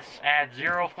AGS at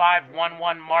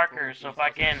 0511 markers, so if I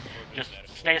can, just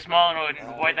stay small and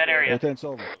avoid that area.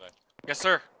 Yes,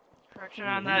 sir. Correction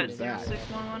on that,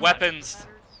 0611. Weapons.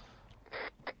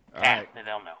 Alright. They'll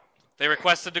know. They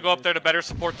requested to go up there to better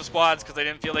support the squads because they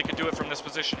didn't feel they could do it from this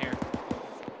position here.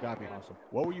 Copy. Awesome.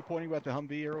 What were you pointing about the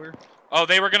Humvee earlier? Oh,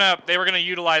 they were gonna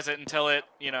utilize it until it,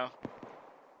 you know.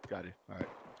 Got it. All right.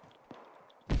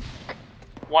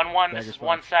 1-1, this is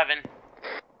 1-7.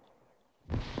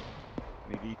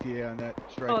 Any ETA on that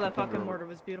strike? Oh, that fucking mortar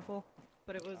was beautiful.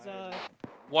 But it was,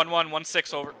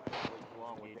 1-1-1-6 over.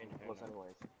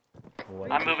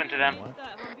 I'm moving to them.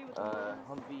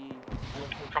 Humvee.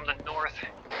 From the north.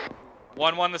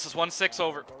 1-1, this is 1-6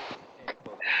 over.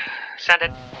 Send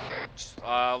it.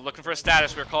 Looking for a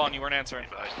status. We were calling. You weren't answering.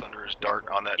 Thunder is dart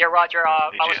on that. Yeah, Roger. I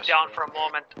was down for a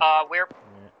moment. We're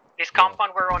This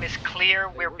compound we're on is clear.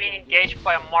 We're being engaged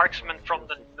by a marksman from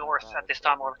the north at this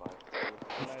time. Over.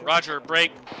 Roger,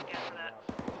 break.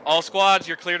 All squads,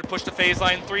 you're clear to push to phase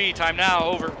line 3. Time now,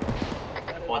 over.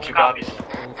 1-2 copies.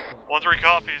 1-3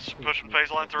 copies, pushing phase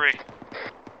line 3.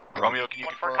 Romeo, can you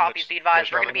 1-4 copies, be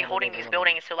advised. We're going to be holding these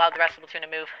buildings to allow the rest of the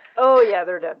platoon to move. Oh yeah,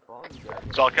 they're dead.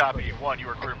 Solid copy. 1, you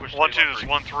are clear to push. 1-2, this is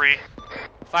 1-3.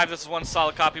 5, this is 1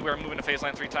 solid copy. We're moving to phase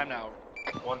line 3. Time now.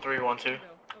 1-3, 1-2.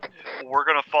 We're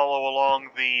gonna follow along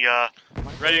the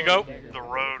ready to go. The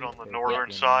road on the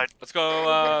northern side. Let's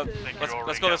go.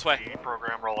 Let's go this way.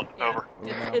 Program rolling over.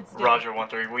 Roger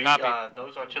 1-3. We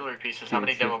those artillery pieces. How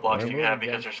many demo blocks do you have?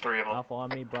 Because there's 3 of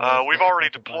them. We've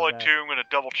already deployed 2. I'm gonna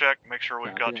double check, make sure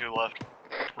we've got 2 left.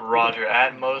 Roger.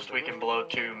 At most, we can blow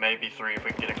 2, maybe 3 if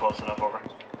we can get it close enough. Over.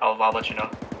 I'll let you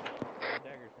know.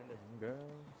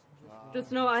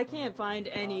 Just know I can't find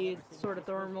any sort of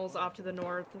thermals off to the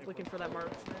north looking for that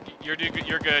marksman. You're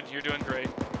good. You're doing great.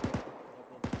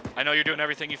 I know you're doing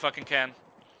everything you fucking can.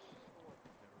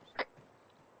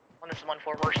 When this is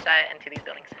 1-4, we're set into these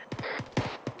buildings.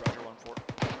 Roger 1-4.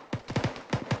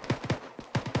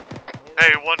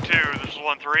 Hey, 1-2, this is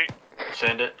 1-3.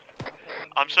 Send it.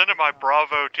 I'm sending my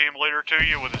Bravo team leader to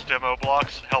you with his demo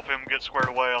blocks. Help him get squared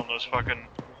away on those fucking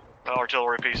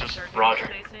artillery pieces. Roger.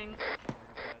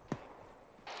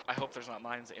 I hope there's not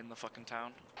mines in the fucking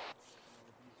town.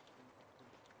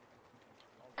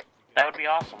 That would be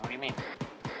awesome. What do you mean?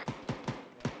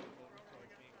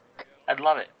 I'd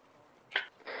love it.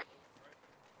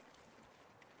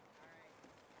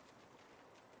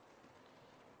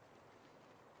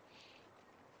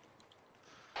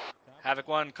 Havoc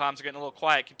 1, comms are getting a little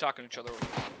quiet. Keep talking to each other.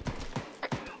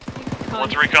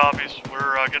 1-3 copies.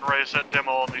 We're getting ready to set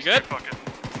demo on these 2 fucking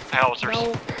howitzers.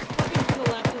 No.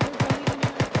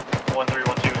 1-3,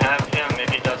 1-2. Have him, if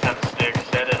he does have a stick,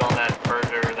 set it on that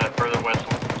further west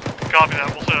one. Copy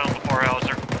that. We'll set it on the far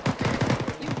howitzer.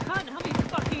 You cunt, how many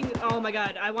fucking... Oh my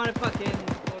god, I want to fucking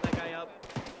blow that guy up.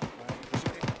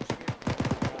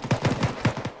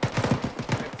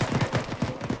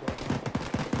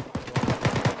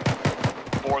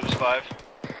 Four, this 5.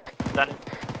 Done it.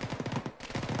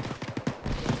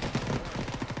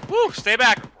 Woo! Stay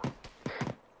back.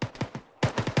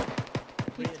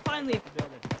 He's finally...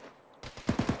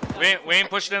 We ain't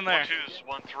pushing in there. 1-2's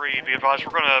 1-3. Be advised,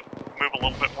 we're gonna move a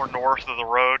little bit more north of the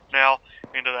road now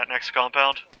into that next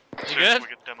compound. As soon as we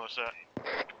get demo set.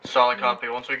 Solid copy.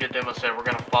 Once we get demo set, we're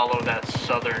gonna follow that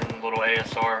southern little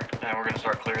ASR, and we're gonna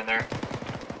start clearing there.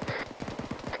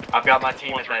 I've got my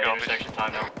team at that intersection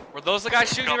time now. Were those the guys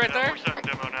shooting you right there? We're setting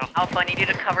demo now. Alpha, I need you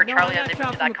to cover Charlie as they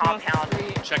move to that compound.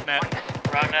 Check net.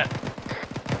 Wrong net.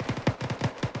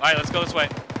 Alright, let's go this way.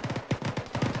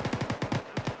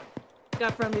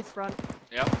 Got friendlies front.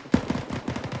 Yep.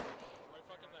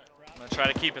 I'm gonna try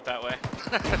to keep it that way.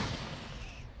 I'm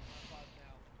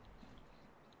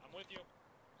with you.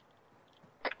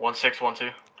 1-6,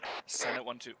 1-2. Send it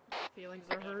 1-2. Feelings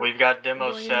are hurt. We've got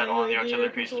demo set on the artillery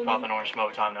pieces popping orange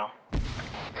smoke time now.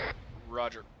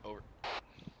 Roger. Over.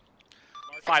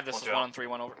 5, this is 1-3,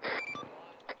 1 over.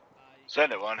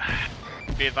 Send it 1.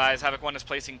 Be advised, Havoc 1 is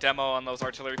placing demo on those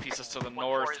artillery pieces to the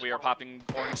north. We are popping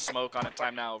orange smoke on it.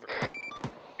 Time now. Over.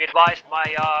 Be advised, my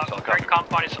current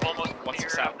compound is almost clear.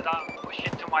 Push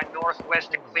it to my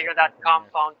northwest to clear that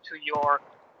compound to your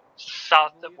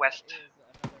southwest.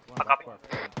 Copy.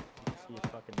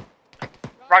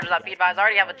 Roger that, be advised. I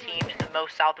already have a team to the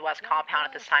most southwest compound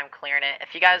at this time clearing it.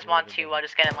 If you guys want to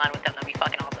just get in line with them, that'd be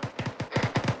fucking awesome.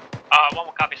 1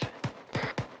 more copies.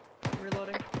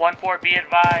 Reloading. 1-4, be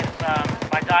advised.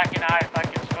 My doc and I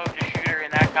fucking smoked a shooter in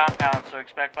that compound, so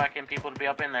expect fucking people to be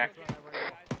up in there.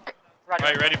 Roger.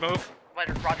 Alright, ready to move?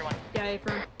 Roger 1. Yeah,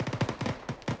 affirm.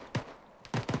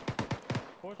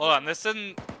 Hold on, this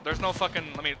isn't... There's no fucking...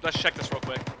 Let's check this real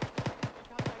quick.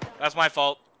 That's my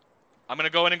fault. I'm gonna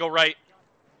go in and go right.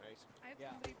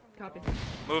 Copy.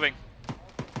 Moving.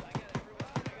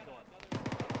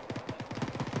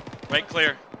 Right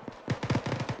clear.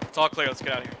 It's all clear, let's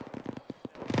get out of here.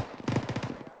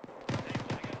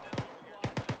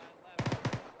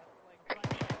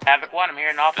 Havoc 1, I'm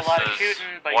hearing an awful lot of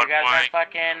shooting, but you guys aren't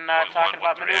fucking talking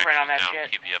about maneuvering on that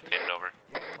shit. Keep you updated over.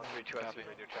 1-3-2, I see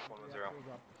radio check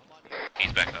 1-10.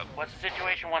 He's back up. What's the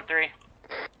situation, 1-3?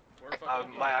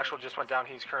 My actual just went down.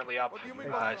 He's currently up.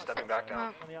 Stepping back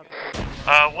down.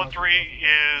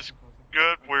 1-3 is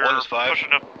good. We're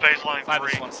pushing up phase line 3. 5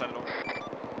 is 1, send it over.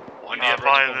 1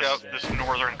 by this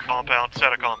northern compound,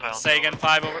 set of compounds. Say again,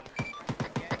 5 over.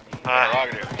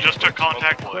 Just to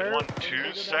contact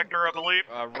 1-2 sector, I believe.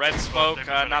 Red smoke,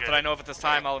 not that I know of at this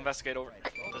time. I'll investigate over.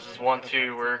 This is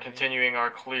 1-2. We're continuing our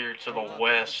clear to the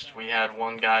west. We had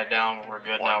one guy down. We're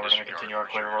good now. We're going to continue our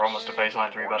clear. We're almost to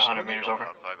baseline 3, about 100 meters over.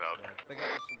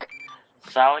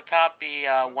 Solid copy,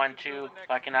 1-2.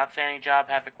 Fucking outstanding job,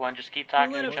 Havoc 1. Just keep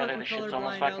talking to each other. This shit's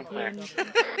almost fucking clear.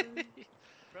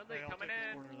 Friendly coming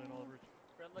in.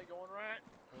 Friendly going right.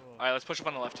 Alright, let's push up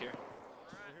on the left here.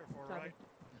 Alright,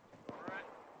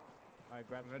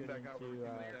 grab the back out.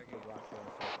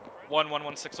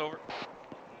 1116 over.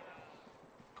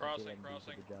 Crossing.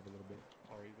 Good job a little bit.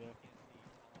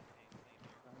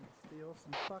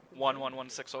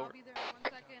 1116 over.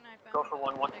 Go for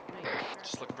 1-1.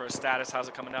 Just looking for a status. How's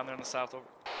it coming down there in the south? Over.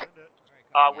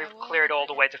 We've cleared all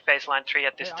the way to phase line 3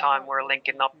 at this time. We're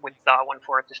linking up with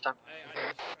 1-4 at this time.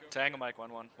 Tango Mike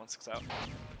 1116 out.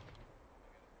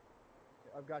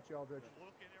 I've got you, Aldrich.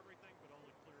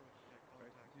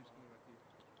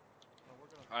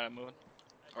 Alright, I'm moving.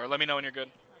 Or let me know when you're good.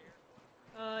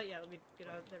 Yeah, let me get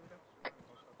out. There we go.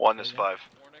 1, this is 5.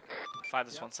 5,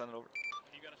 this one, send it over.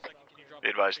 Be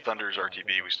advised, Thunder's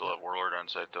RTB. We still have Warlord on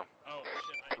site though.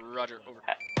 Roger, over.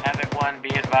 Havoc 1, be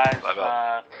advised, 5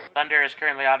 out. Thunder is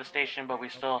currently out of station, but we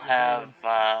still have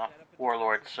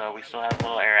Warlord, so we still have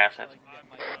little air assets.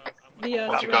 The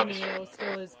Romeo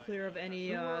still is clear of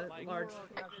any large.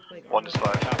 Like, 1 is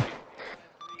 5.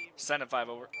 Send it 5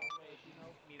 over.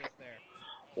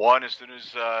 1, as soon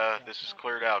as this is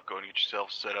cleared out, go and get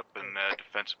yourself set up in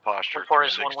defensive posture.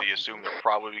 360, assume they're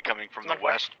probably coming from the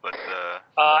west, but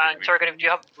and Target, do you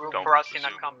have room for us in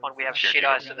that compound? We have shit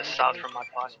eyes to the south from my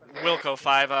post. Wilco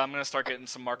 5, I'm gonna start getting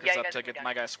some markers up to get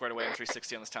my guys squared away in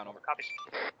 360 on this town. Over. Copies.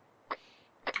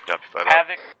 Copy, 5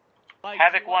 out.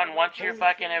 Havoc 1, once you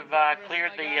fucking have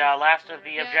cleared the last of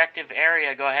the objective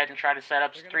area, go ahead and try to set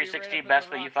up 360 best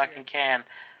that you fucking can.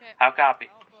 How copy?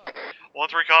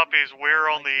 1-3 copies. We're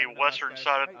on the western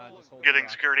side, getting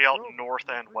security out north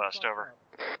and west. Over.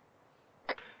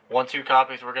 1-2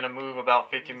 copies. We're gonna move about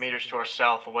 50 meters to our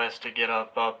southwest to get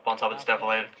up on top of this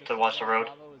defilade to watch the road.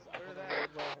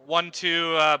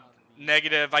 1-2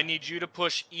 negative. I need you to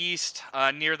push east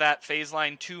near that phase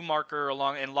line 2 marker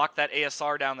along and lock that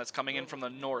ASR down that's coming in from the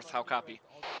north. How copy?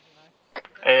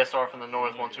 ASR from the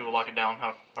north. 1-2 will lock it down.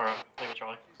 Leave it,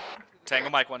 Charlie. Tango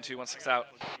Mike 1216 out.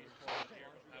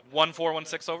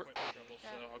 1416 over.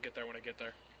 I'll get there when I get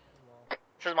there.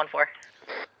 This is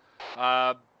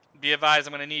 1-4. Be advised,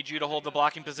 I'm going to need you to hold the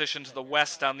blocking position to the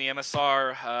west down the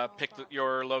MSR. Pick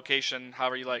your location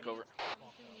however you like. Over.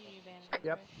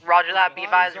 Yep. Roger that. Be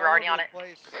advised, we're already on it.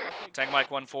 Tango Mike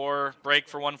 1-4. Break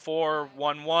for 1-4.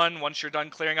 1-1. Once you're done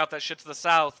clearing out that shit to the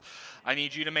south, I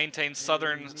need you to maintain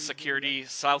southern security,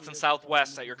 south and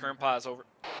southwest at your current pause. Over.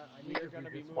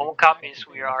 All copies.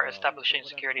 We are establishing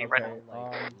security right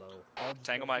now.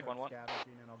 Tango Mike 1-1.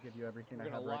 I'll give you everything I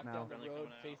have right now.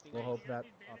 We'll hope that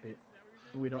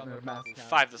we don't know mass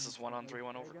 5, this is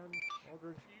 1-on-3-1 over.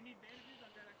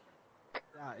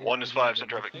 1 is 5, send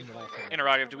traffic.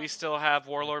 Interrogative, do we still have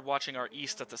Warlord watching our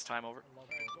east at this time? Over.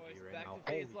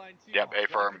 Yep,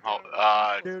 A-firm.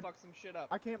 Dude,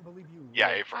 I can't believe you. Yeah,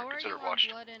 A-firm, consider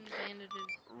watched.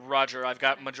 Roger, I've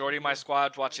got majority of my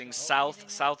squad watching south,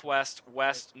 southwest,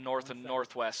 west, north, and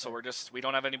northwest, so we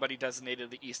don't have anybody designated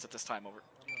to the east at this time. Over.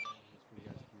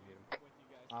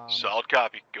 Solid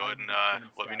copy. Go ahead and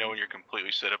let me know when you're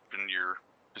completely set up in your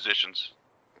positions.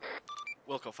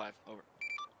 Wilco 5, over.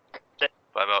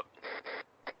 5 out.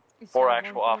 4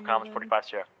 actual off comms, 45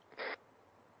 Sierra.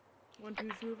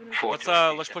 1-2's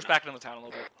moving. Let's push back into the town a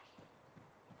little bit.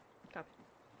 Copy.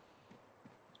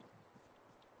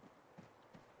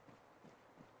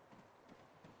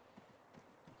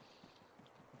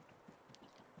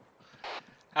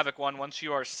 Havoc 1, once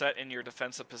you are set in your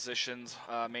defensive positions,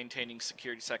 maintaining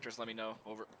security sectors, let me know.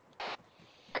 Over.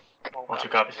 1-2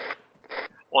 copies.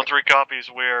 1-3 copies.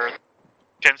 We're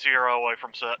 10 Sierra away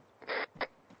from set.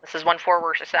 This is 1-4.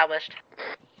 We're established.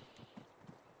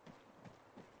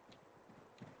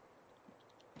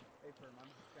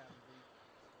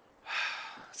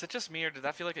 Is it just me, or did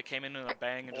that feel like it came in a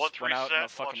bang and just went out in a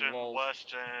fucking lull?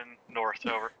 West and north.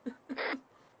 Over.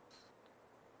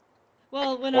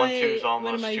 Well, when 1-2's my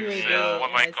almost UAV,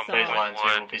 I saw baseline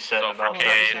 2 will be set in about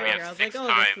I was like,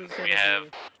 oh, this was gonna be...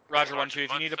 Roger 1-2.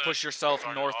 If you need to push yourself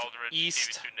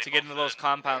northeast to get into those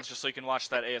compounds, just so you can watch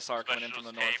that ASR coming in from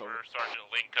the north. Over. Sergeant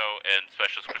Linko and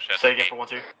Specialist Chris. Say again for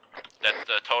 1-2. That's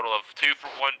a total of 2 for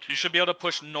 1-2. You should be able to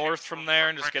push north from there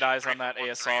and just get eyes on that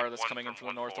ASR that's coming in from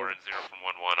the north. Over. 0 from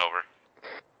 1-1 over.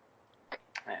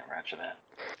 Yeah, roger that.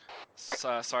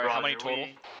 Sorry, how many total?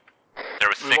 There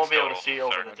was 6 We won't be able total, to see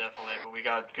over the defilade, but we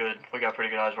got pretty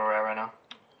good eyes where we're at right now.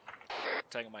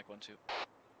 Tango Mike 1-2.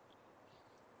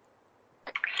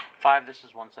 5, this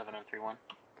is 1-7 on 3-1.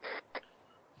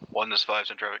 1, this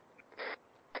 5's in traffic.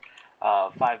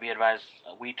 5, be advised,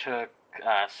 we took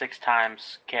 6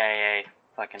 times KIA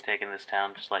fucking taking this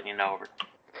town, just letting you know, over.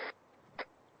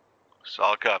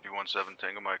 Solid copy, 1-7,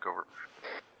 Tango Mike, over.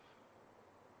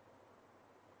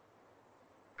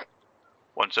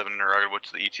 1-7 interrogated,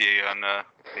 what's the ETA on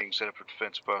being set up for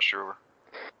defensive posture, over?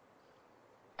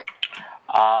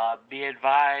 Be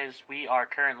advised, we are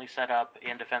currently set up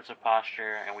in defensive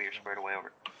posture, and we are squared away,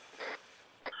 over.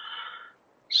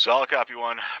 Solid copy,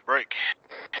 1, break.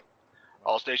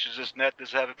 All stations this net,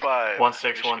 this Havoc 5.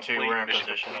 1612, we're in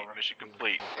position. Mission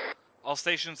complete. All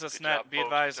stations this net, be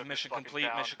advised, mission complete,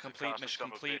 mission complete, mission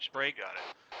complete, break.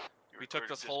 We took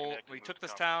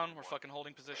this town, we're fucking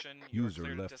holding position.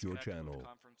 User left your channel.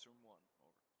 Conference room 1.